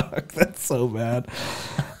 That's so bad.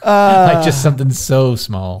 Like just something so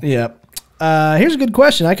small. Yep. Here's a good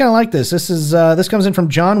question. I kind of like this. This comes in from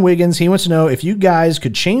John Wiggins. He wants to know, if you guys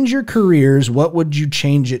could change your careers, what would you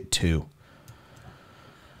change it to?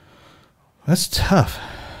 That's tough.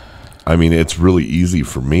 I mean, it's really easy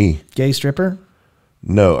for me. Gay stripper?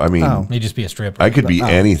 No, I mean, Oh. May just be a stripper. I could be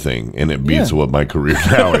anything, and it beats Yeah. what my career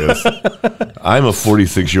now is. I'm a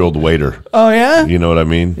 46-year-old waiter. Oh, yeah? You know what I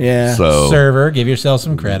mean? Yeah. So, Server, give yourself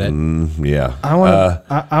some credit. yeah. I want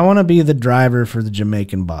to I want to be the driver for the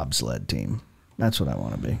Jamaican bobsled team. That's what I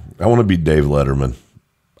want to be. I want to be Dave Letterman.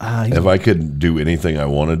 He's, If I could do anything I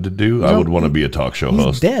wanted to do, I would want to be a talk show he's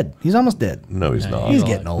host. dead. He's almost dead. No, he's not. He's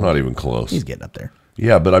getting old. Not even close. He's getting up there.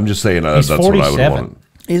 Yeah, but I'm just saying He's that's what I would 47. want.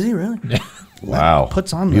 Is he really? Wow.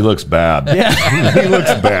 Puts on He the- looks bad. Yeah. He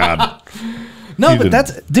looks bad. No, He but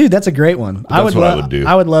did- that's a great one. That's what I would do.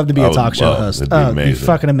 I would love to be I a would talk show love- host. it'd be It'd be amazing.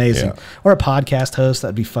 fucking amazing. Yeah. Or a podcast host.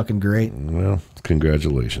 That'd be fucking great. Well,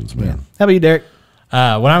 congratulations, man. How about you, Derek? When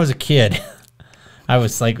I was a kid, I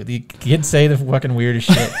was like, the kids say the fucking weirdest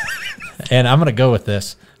shit. And I'm going to go with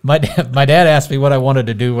this. My dad asked me what I wanted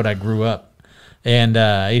to do when I grew up. And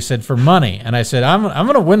he said, for money. And I said, I'm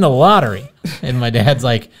going to win the lottery. And my dad's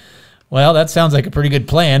like, well, that sounds like a pretty good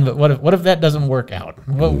plan, but what if that doesn't work out?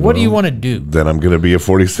 What do you want to do? Then I'm going to be a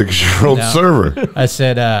 46-year-old No. server. I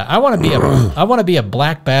said, I want to be a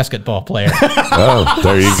black basketball player. Oh,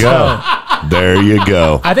 there you go. There you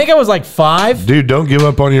go. I think I was like 5. Dude, don't give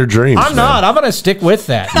up on your dreams. I'm not. I'm going to stick with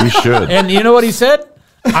that. You should. And you know what he said?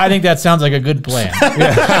 I think that sounds like a good plan.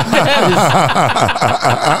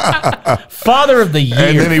 Father of the year.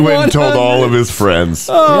 And then he went and told all of his friends.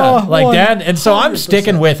 Yeah, like that. And so I'm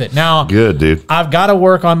sticking with it. Now, Good, dude. I've got to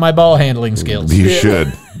work on my ball handling skills. You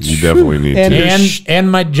should. You definitely need And to.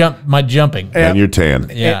 And my jumping. And you're tan.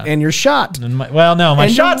 Yeah. And you're shot. And my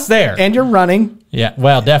And shot's you're- there. And you're running. Yeah,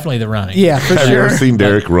 well, definitely the running. Yeah, for Have you sure. ever seen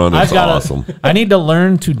Derek run? It's awesome. I need to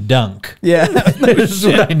learn to dunk. Yeah. This is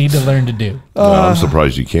what I need to learn to do. No, I'm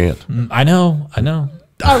surprised you can't. I know.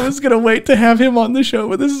 I was gonna wait to have him on the show,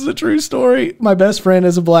 but this is a true story. My best friend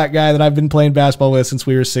is a black guy that I've been playing basketball with since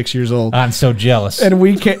we were 6 years old. I'm so jealous. And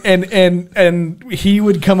we can, and he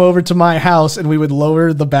would come over to my house and we would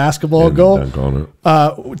lower the basketball And goal. dunk on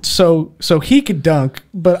it. So he could dunk,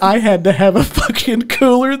 but I had to have a fucking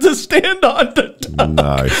cooler to stand on to dunk.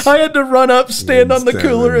 Nice. I had to run up, stand on the Stand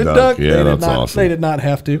cooler, and and dunk. dunk. Yeah, They did that's not, awesome. They did not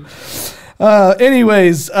have to.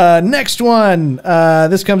 Anyways, next one.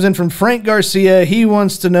 This comes in from Frank Garcia. He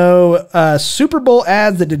wants to know Super Bowl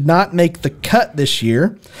ads that did not make the cut this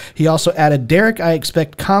year. He also added, Derek, I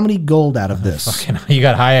expect comedy gold out of this. You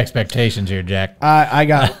got high expectations here, Jack. I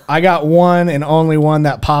got one and only one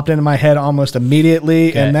that popped into my head almost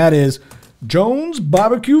immediately, and that is Jones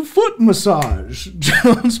Barbecue Foot Massage.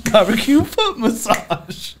 Jones Barbecue Foot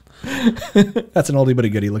Massage. That's an oldie but a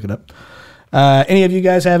goodie. Look it up. Any of you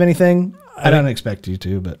guys have anything? I don't expect you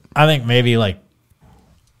to, but I think maybe like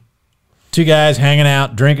 2 guys hanging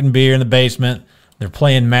out, drinking beer in the basement. They're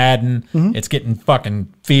playing Madden. Mm-hmm. It's getting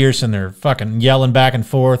fucking fierce, and they're fucking yelling back and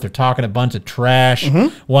forth. They're talking a bunch of trash.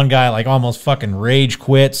 Mm-hmm. One guy like almost fucking rage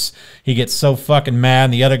quits. He gets so fucking mad,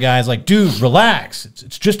 and the other guy's like, dude, relax.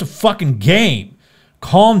 It's just a fucking game.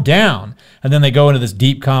 Calm down. And then they go into this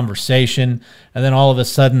deep conversation, and then all of a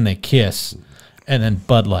sudden they kiss, and then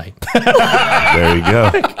Bud Light. There you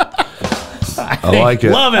go. I like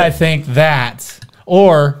it. Love it. I think that.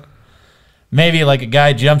 Or Maybe like a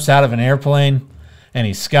guy jumps out of an airplane and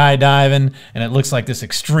he's skydiving and it looks like this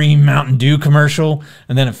extreme Mountain Dew commercial,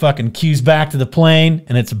 and then it fucking cues back to the plane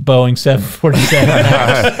and it's a Boeing 747.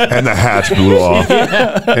 And the hatch blew off.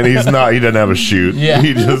 And he doesn't have a chute. Yeah.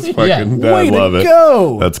 He just fucking, Way I love to it.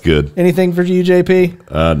 go. That's good. Anything for you,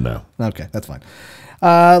 JP? No. Okay, that's fine.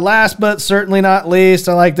 Last but certainly not least,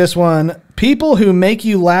 I like this one. People who make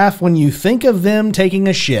you laugh when you think of them taking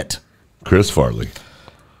a shit. Chris Farley.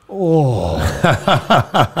 Yikes.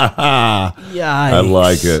 I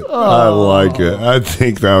like it. I like it. I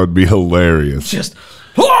think that would be hilarious. Just,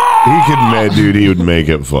 He would make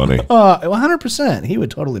it funny. 100%. He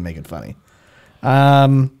would totally make it funny.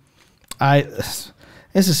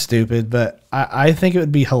 This is stupid, but I think it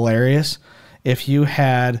would be hilarious if you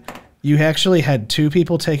actually had two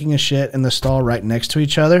people taking a shit in the stall right next to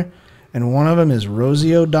each other, and one of them is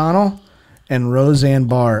Rosie O'Donnell and Roseanne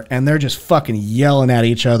Barr, and they're just fucking yelling at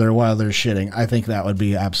each other while they're shitting. I think that would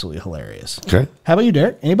be absolutely hilarious. Okay. How about you,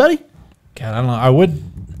 Derek? Anybody? God, I don't know.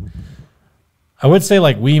 I would say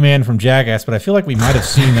like Wee Man from Jackass, but I feel like we might have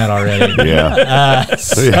seen that already. Yeah.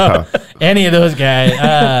 So any of those guys,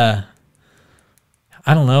 I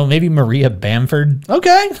don't know. Maybe Maria Bamford.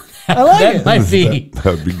 Okay. I like That it. might be.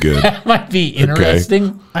 That'd be good. That might be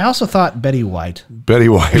interesting. I also thought Betty White. Betty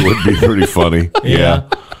White would be pretty funny. Yeah.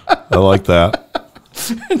 I like that.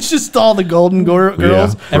 It's just all the Golden Girls. Yeah,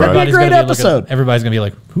 Everybody's Everybody's great gonna be episode. everybody's gonna be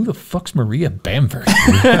like, "Who the fuck's Maria Bamford?"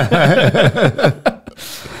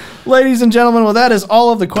 Ladies and gentlemen, well, that is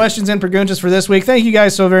all of the questions and preguntas for this week. Thank you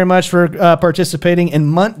guys so very much for participating in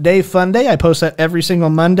Monday Fun Day. I post that every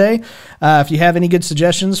single Monday. If you have any good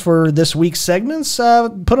suggestions for this week's segments,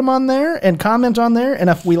 put them on there and comment on there. And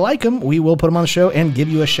if we like them, we will put them on the show and give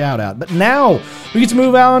you a shout out. But now we get to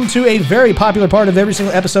move on to a very popular part of every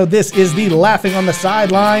single episode. This is the Laughing on the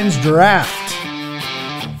Sidelines draft.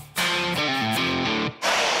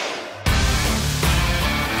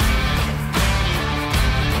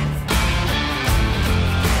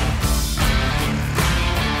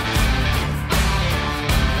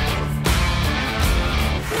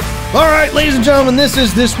 All right, ladies and gentlemen, this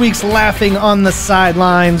is this week's Laughing on the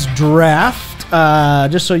Sidelines draft.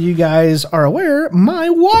 Just so you guys are aware, my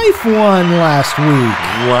wife won last week.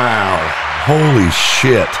 Wow. Holy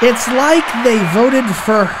shit. It's like they voted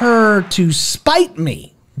for her to spite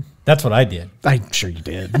me. That's what I did. I'm sure you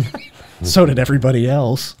did. So did everybody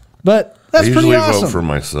else. But that's I pretty usually awesome. vote for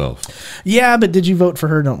myself. Yeah, but did you vote for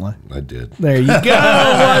her? Don't lie. I did. There you go.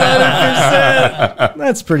 100%.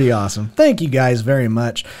 That's pretty awesome. Thank you guys very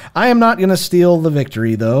much. I am not going to steal the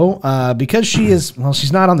victory, though, because she is, well,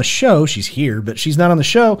 she's not on the show. She's here, but she's not on the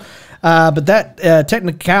show. But that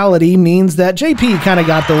technicality means that JP kind of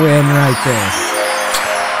got the win right there.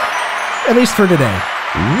 At least for today.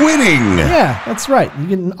 Winning. Yeah, that's right.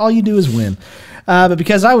 All you do is win. But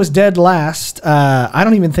because I was dead last, I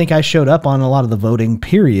don't even think I showed up on a lot of the voting,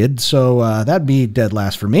 period. So that'd be dead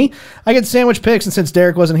last for me. I get sandwich picks, and since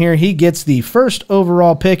Derek wasn't here, he gets the first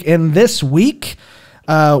overall pick. And this week,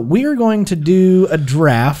 we are going to do a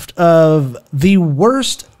draft of the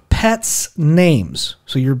worst pets' names.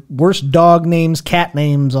 So your worst dog names, cat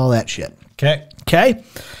names, all that shit. Okay. Okay.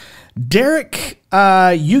 Derek,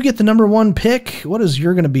 you get the number one pick. What is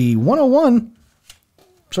your going to be? 101,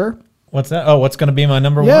 sir? What's that? Oh, what's going to be my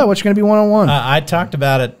number one? Yeah, what's going to be 101? I talked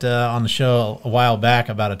about it on the show a while back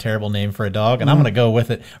about a terrible name for a dog, and I'm going to go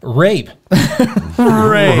with it. Rape.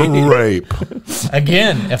 Rape.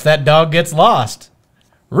 Again, if that dog gets lost.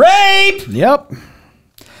 Rape! Yep.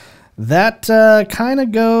 That kind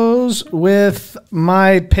of goes with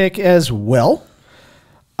my pick as well.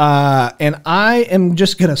 And I am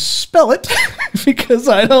just going to spell it because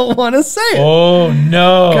I don't want to say it. Oh,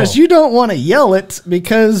 no. Because you don't want to yell it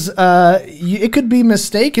because it could be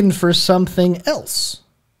mistaken for something else,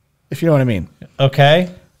 if you know what I mean. Okay.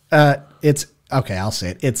 It's, okay, I'll say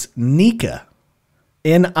it. It's Nika.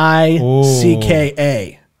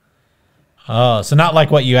 Nicka. Oh, so not like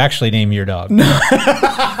what you actually name your dog.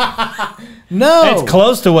 No. It's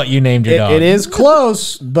close to what you named your dog. It is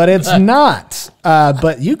close, but it's not.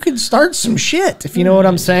 But you could start some shit, if you know what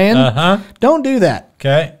I'm saying. Uh-huh. Don't do that.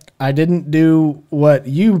 Okay. I didn't do what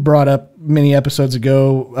you brought up many episodes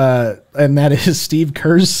ago, and that is Steve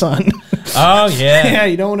Kerr's son. Oh, yeah. Yeah,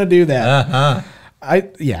 you don't want to do that. Uh-huh.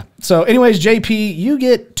 Yeah. So anyways, JP, you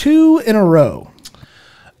get 2 in a row.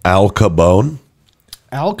 Al Capone.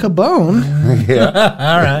 Al Capone. Yeah.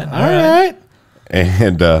 All right. All right.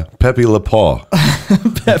 And Pepe Le Pew.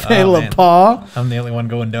 Pepe Le Pew. I'm the only one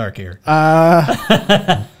going dark here.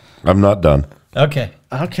 I'm not done. Okay.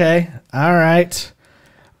 Okay. All right.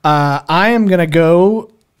 I am going to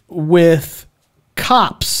go with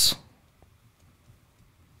Cops.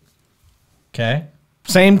 Okay.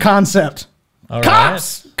 Same concept. All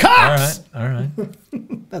Cops! right. Cops! All right.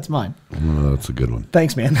 That's mine. Oh, that's a good one.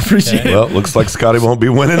 Thanks, man. Appreciate it. Well, looks like Scotty won't be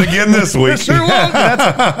winning again this week. Sure won't.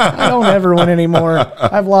 I don't ever win anymore.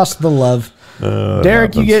 I've lost the love.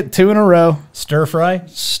 Derek, you get 2 in a row. Stir fry.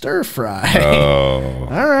 Stir fry. Oh,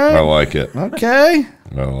 All right. I like it. Okay.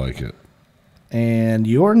 I like it. And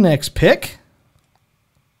your next pick.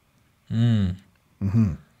 See,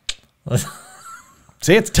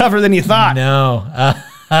 it's tougher than you thought. No.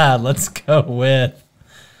 Let's go with.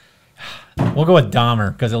 We'll go with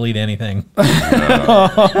Dahmer because he'll eat anything.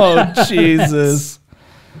 Oh, Jesus.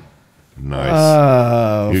 Nice.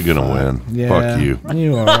 Oh, You're going to win. yeah, Fuck you.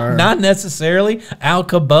 You are. Not necessarily. Al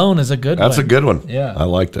Capone is a good one. That's a good one. Yeah. I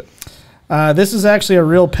liked it. This is actually a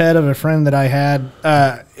real pet of a friend that I had,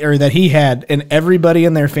 or that he had, and everybody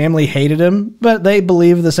in their family hated him, but they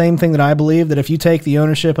believe the same thing that I believe, that if you take the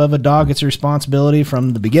ownership of a dog, it's your responsibility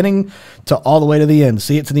from the beginning to all the way to the end.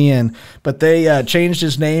 See it to the end. But they changed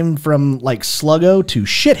his name from like Sluggo to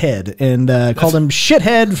Shithead and called him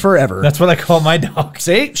Shithead forever. That's what I call my dog.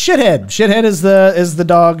 See? Shithead. Shithead is the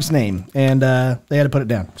dog's name, and they had to put it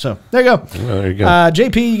down. So there you go. Well, there you go.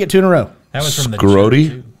 JP, you get 2 in a row. That was from the Scrody?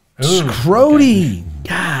 joke, too. Ooh, Scrody.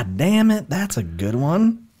 God damn it. That's a good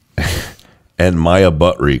one. And Maya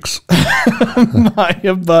Butt Reeks.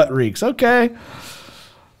 Maya butt reeks. Okay.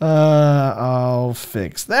 I'll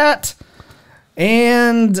fix that.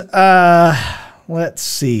 And let's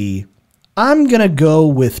see. I'm going to go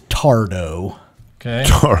with Tardo. Okay.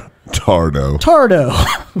 Tardo. Tardo.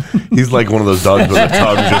 He's like one of those dogs where the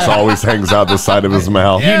tongue just always hangs out the side of his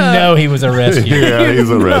mouth. You know he was a rescue. Yeah,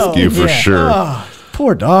 he's a rescue for Yeah. sure. Oh,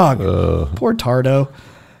 poor dog. Poor Tardo.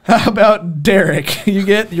 How about Derek? You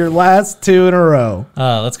get your last 2 in a row.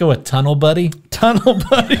 Let's go with Tunnel Buddy. Tunnel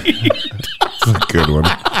Buddy. That's a good one.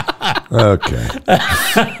 Okay.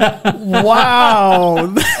 Wow.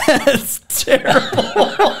 That's terrible.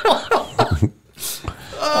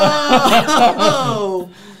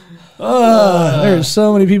 There's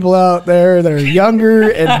so many people out there that are younger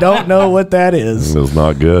and don't know what that is. It was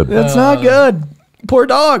not good. That's not good. Poor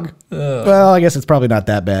dog. Well, I guess it's probably not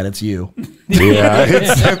that bad. It's you. Yeah,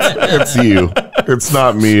 it's you. It's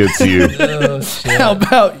not me, it's you. Oh, shit. How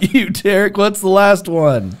about you, Derek? What's the last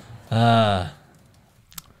one?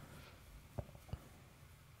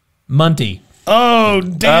 Munty. Oh,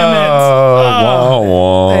 damn it. Wah,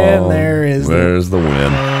 wah. And there's the win. There's the one.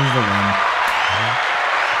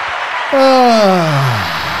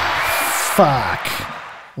 Oh, fuck.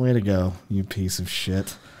 Way to go, you piece of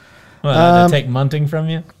shit. Well, did they take munting from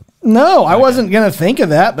you? No, I wasn't going to think of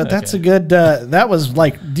that, but that's a good, that was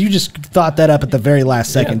like, you just thought that up at the very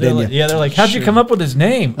last second, didn't you? Yeah, they're like, how'd you come up with his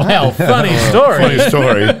name? Well, funny story. Funny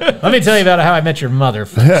story. Let me tell you about how I met your mother.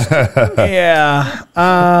 Yeah.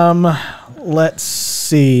 Let's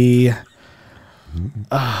see.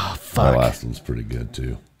 Oh, fuck. My last one's pretty good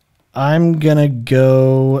too. I'm going to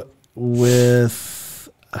go with,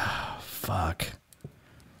 fuck.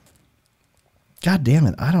 God damn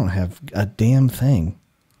it. I don't have a damn thing.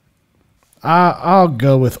 I'll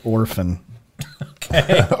go with Orphan.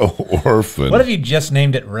 Okay. Orphan. What if you just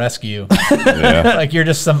named it Rescue? Yeah. Like you're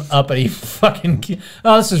just some uppity fucking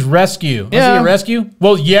oh, this is Rescue. Is Yeah. he a rescue?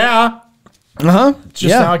 Well, yeah. Uh-huh. It's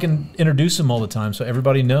just how I can introduce him all the time so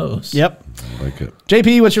everybody knows. Yep. I like it.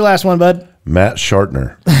 JP, what's your last one, bud? Matt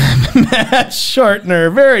Shartner. Matt Shartner.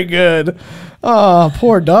 Very good. Oh,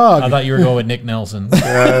 poor dog. I thought you were going with Nick Nelson.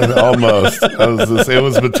 Almost. It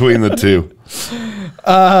was between the two.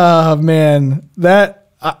 Oh, man. That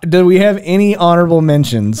do we have any honorable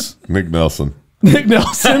mentions? Nick Nelson. Nick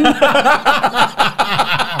Nelson?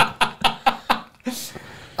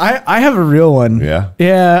 I have a real one. Yeah.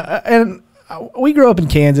 Yeah, and we grew up in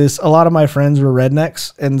Kansas. A lot of my friends were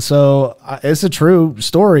rednecks, and so it's a true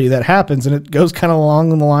story that happens, and it goes kind of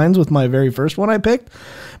along the lines with my very first one I picked.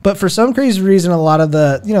 But for some crazy reason, a lot of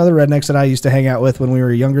the the rednecks that I used to hang out with when we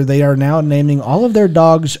were younger, they are now naming all of their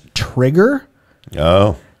dogs Trigger.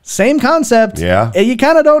 Oh. Same concept. Yeah. You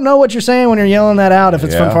kind of don't know what you're saying when you're yelling that out if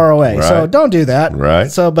it's from Yeah, far away. right. So don't do that.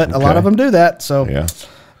 Right. So, but a lot Okay. of them do that. So Yeah.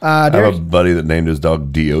 I have Derek, a buddy that named his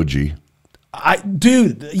dog DOG. I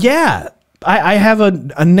have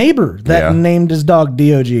a neighbor that named his dog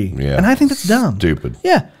DOG. Yeah. And I think that's dumb. Stupid.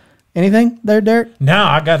 Yeah. Anything there, Derek? No,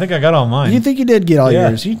 I think I got all mine. You think you did get all Yeah.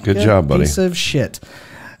 yours. You Good job, buddy. Piece of shit.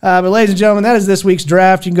 But ladies and gentlemen, that is this week's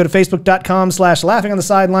draft. You can go to facebook.com/laughing on the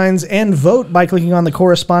sidelines and vote by clicking on the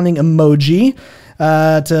corresponding emoji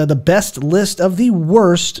to the best list of the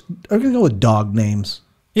worst. We're going to go with dog names.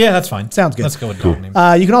 Yeah, that's fine. Sounds good. Let's go with dog names.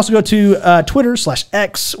 You can also go to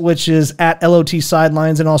Twitter/X, which is at LOT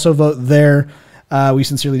Sidelines, and also vote there. We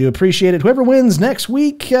sincerely do appreciate it. Whoever wins next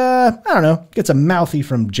week, I don't know, gets a mouthy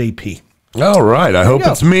from JP. All right. I hope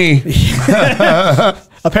it's me.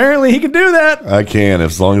 Apparently, he can do that. I can,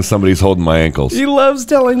 as long as somebody's holding my ankles. He loves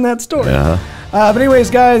telling that story. Uh-huh. But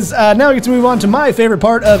anyways, guys, now we get to move on to my favorite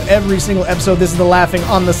part of every single episode. This is the Laughing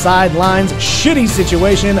on the Sidelines shitty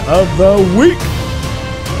situation of the week.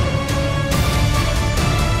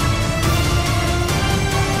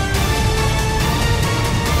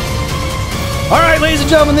 All right, ladies and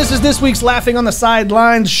gentlemen, this is this week's Laughing on the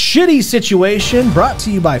Sidelines shitty situation, brought to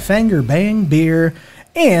you by Fanger Bang Beer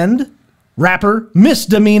and rapper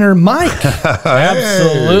Misdemeanor Mike.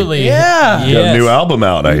 Absolutely. Yeah. Got a Yes. new album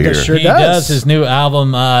out, I hear. Sure He does. does. His new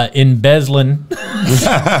album, Embezzlin', is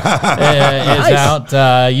out.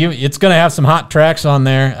 It's going to have some hot tracks on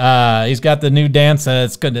there. He's got the new dance.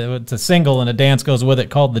 It's a single, and a dance goes with it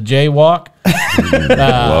called the Jaywalk.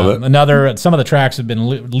 Love it. Some of the tracks have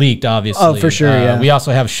been leaked, obviously. Oh, for sure, yeah. We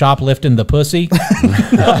also have Shoplifting the Pussy,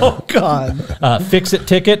 Oh, God. Fix It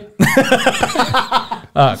Ticket,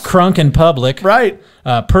 Crunk in Public, Right.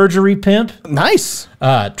 Perjury Pimp, Nice.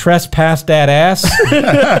 Trespass That Ass,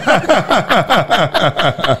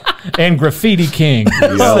 and Graffiti King. Yeah,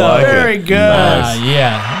 I like Very it. good. Nice.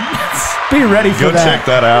 Yeah. Be ready for Go that. check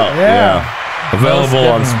that out. Yeah. Available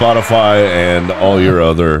on Spotify and all your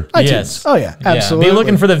other. iTunes. Yes. Oh, yeah. Absolutely. Be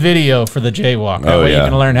looking for the video for the Jaywalk. That Oh, way yeah. you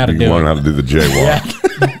can learn how to do learn it. how to do the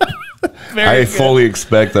jaywalk. I fully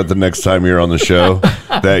expect that the next time you're on the show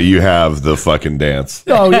that you have the fucking dance.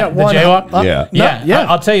 Oh, yeah. The jaywalk? Yeah. Yeah. Yeah.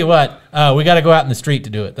 I'll tell you what. We got to go out in the street to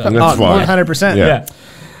do it, though. That's fine. 100%. Yeah.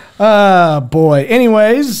 Boy.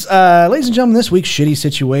 Anyways, ladies and gentlemen, this week's shitty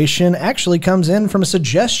situation actually comes in from a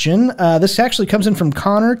suggestion. This actually comes in from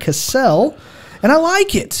Connor Cassell, and I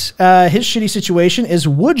like it. His shitty situation is: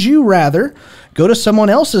 would you rather go to someone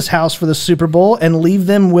else's house for the Super Bowl and leave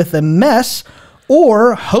them with a mess,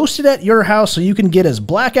 or host it at your house so you can get as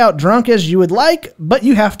blackout drunk as you would like, but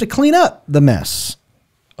you have to clean up the mess?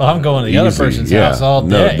 Well, I'm going to the other Easy, person's yeah, house all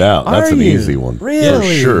No day. doubt. That's Are an you? easy one. Really?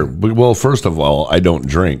 For sure. But, well, first of all, I don't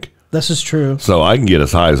drink. This is true. So I can get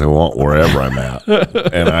as high as I want wherever I'm at.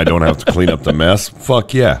 And I don't have to clean up the mess.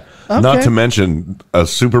 Fuck yeah. Not Okay. to mention, a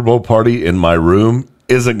Super Bowl party in my room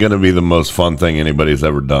isn't going to be the most fun thing anybody's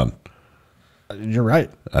ever done. You're right.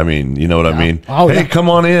 I mean, you know what I mean? Oh, hey, yeah. come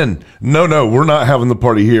on in. No, we're not having the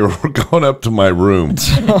party here. We're going up to my room.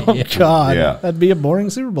 Oh, God. Yeah. That'd be a boring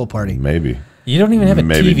Super Bowl party. Maybe. You don't even have a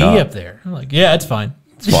Maybe TV not. up there. I'm like, yeah, it's fine.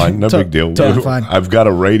 It's fine. No big deal. totally fine. I've got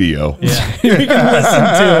a radio. Yeah. You can listen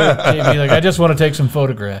to it. Be like, I just want to take some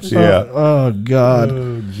photographs. Yeah. Oh, God.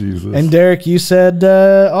 Oh, Jesus. And Derek, you said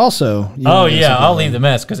also. You Oh wanted yeah, something. I'll leave the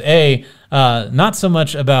mess because not so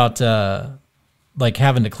much about like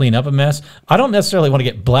having to clean up a mess. I don't necessarily want to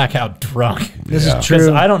get blackout drunk. This Yeah. is Because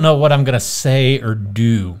true. I don't know what I'm gonna say or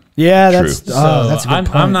do. Yeah, that's True. that's a good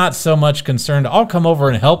point. I'm not so much concerned. I'll come over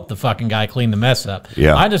and help the fucking guy clean the mess up.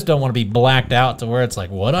 Yeah. I just don't want to be blacked out to where it's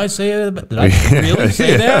like, what I say? Did I really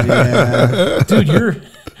say that? Dude,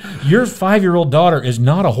 your 5-year-old daughter is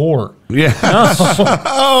not a whore. Yeah.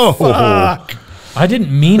 Oh. I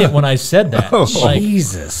didn't mean it when I said that. Like,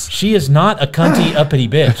 Jesus. she is not a cunty, uppity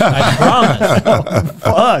bitch. I promise.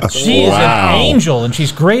 Fuck. She is Wow. an angel, and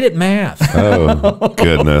she's great at math. Oh,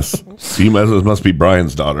 goodness. You must be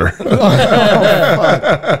Brian's daughter.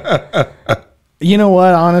 You know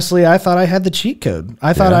what? Honestly, I thought I had the cheat code.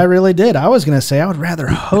 I thought I really did. I was going to say I would rather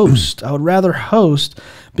host. I would rather host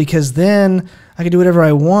because then I could do whatever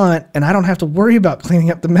I want and I don't have to worry about cleaning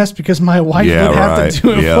up the mess because my wife Yeah, would have right. to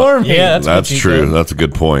do it Yeah. for me. Yeah, That's what she true. said. That's a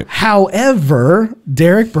good point. However,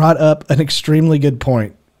 Derek brought up an extremely good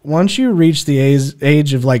point. Once you reach the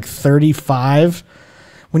age of like 35,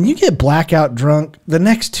 when you get blackout drunk, the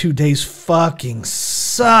next 2 days fucking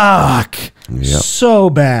suck. Yep. So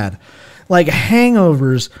bad. Like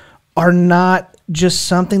hangovers are not just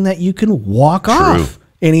something that you can walk off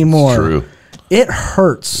anymore. True. It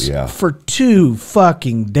hurts Yeah. for 2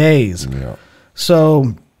 fucking days. Yeah.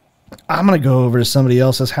 So I'm going to go over to somebody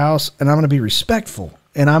else's house and I'm going to be respectful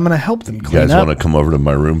and I'm going to help them You clean guys up. want to come over to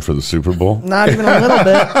my room for the Super Bowl? Not even a little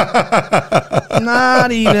bit.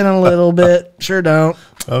 Not even a little bit. Sure don't.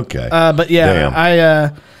 Okay. But yeah, Damn.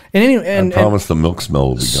 I promise the milk smell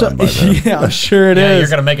will be so, gone by then. yeah, sure it is. Yeah, you're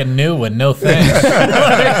gonna make a new one. No thanks.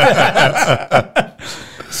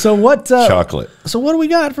 So what? Chocolate. So what do we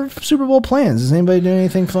got for Super Bowl plans? Does anybody do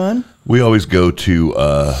anything fun? We always go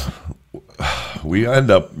to, we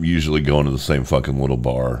end up usually going to the same fucking little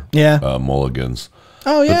bar. Yeah. Mulligan's.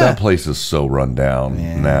 Oh yeah. But that place is so run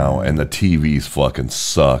down now, and the TVs fucking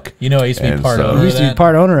suck. You know, I used to be And part so- owner I of used to be that.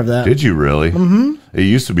 part owner of that. Did you really? Mm-hmm. It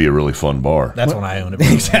used to be a really fun bar. That's when I owned it.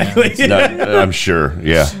 Exactly. I'm sure.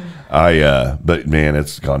 Yeah. But man,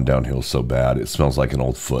 it's gone downhill so bad. It smells like an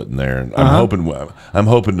old foot in there. And I'm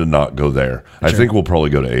hoping to not go there. I think we'll probably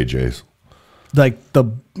go to AJ's. Like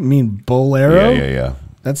Bolero? Yeah.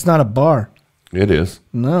 That's not a bar. It is.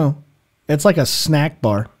 No. It's like a snack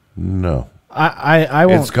bar. No. I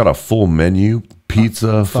won't. It's got a full menu,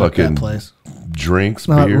 pizza, Fuck fucking that place. drinks,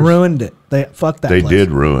 No, it beers. ruined it. They fuck that They place.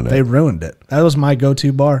 did ruin it. They ruined it. That was my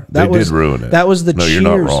go-to bar. They did ruin it. That was the No, Cheers. you're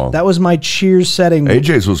not wrong. That was my Cheers setting.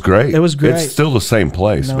 AJ's was great. It was great. It's still the same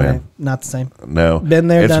place, No, man. not the same. No. Been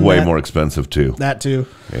there, It's done way that. more expensive too. That too.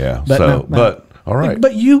 Yeah. But no, but all right.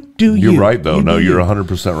 But you do you. You're right though. You No, do you're you.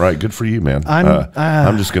 100% right. Good for you, man.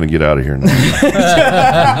 I'm just going to get out of here now.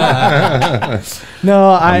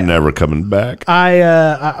 No, I'm never coming back.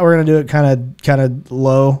 we're gonna do it kind of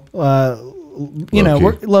low.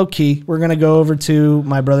 We're low key. We're gonna go over to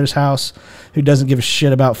my brother's house, who doesn't give a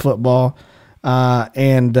shit about football,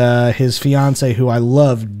 and his fiance, who I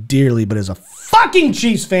love dearly, but is a fucking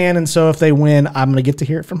Chiefs fan. And so if they win, I'm gonna get to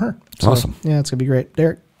hear it from her. So, Awesome. Yeah, it's gonna be great.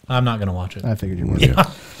 Derek, I'm not going to watch it. I figured you would. Yeah.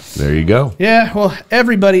 There you go. Yeah, well,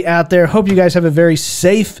 everybody out there, hope you guys have a very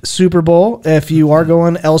safe Super Bowl. If you are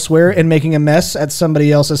going elsewhere and making a mess at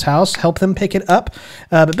somebody else's house, help them pick it up.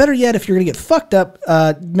 But better yet, if you're going to get fucked up,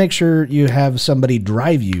 make sure you have somebody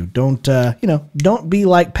drive you. Don't be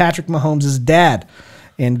like Patrick Mahomes' dad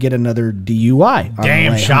and get another DUI. on the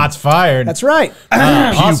Damn, way shots fired. That's right.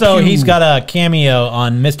 Also, he's got a cameo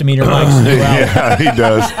on Misdemeanor Mike's new album. Yeah, he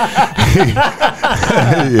does.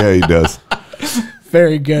 Yeah, he does.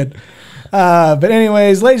 Very good. But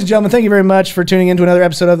anyways, ladies and gentlemen, thank you very much for tuning in to another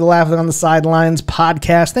episode of the Laughing on the Sidelines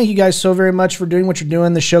podcast. Thank you guys so very much for doing what you're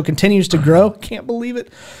doing. The show continues to grow. Can't believe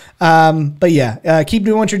it. But yeah, keep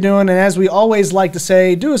doing what you're doing. And as we always like to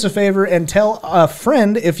say, do us a favor and tell a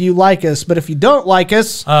friend if you like us. But if you don't like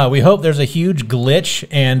us, We hope there's a huge glitch,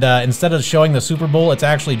 and instead of showing the Super Bowl, it's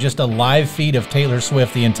actually just a live feed of Taylor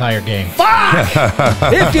Swift the entire game.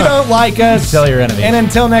 if you don't like us, Tell your enemies. And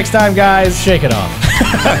until next time, guys, Shake it off.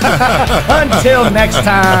 until next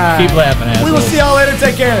time, Keep laughing, we will assholes. see y'all later.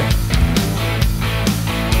 Take care.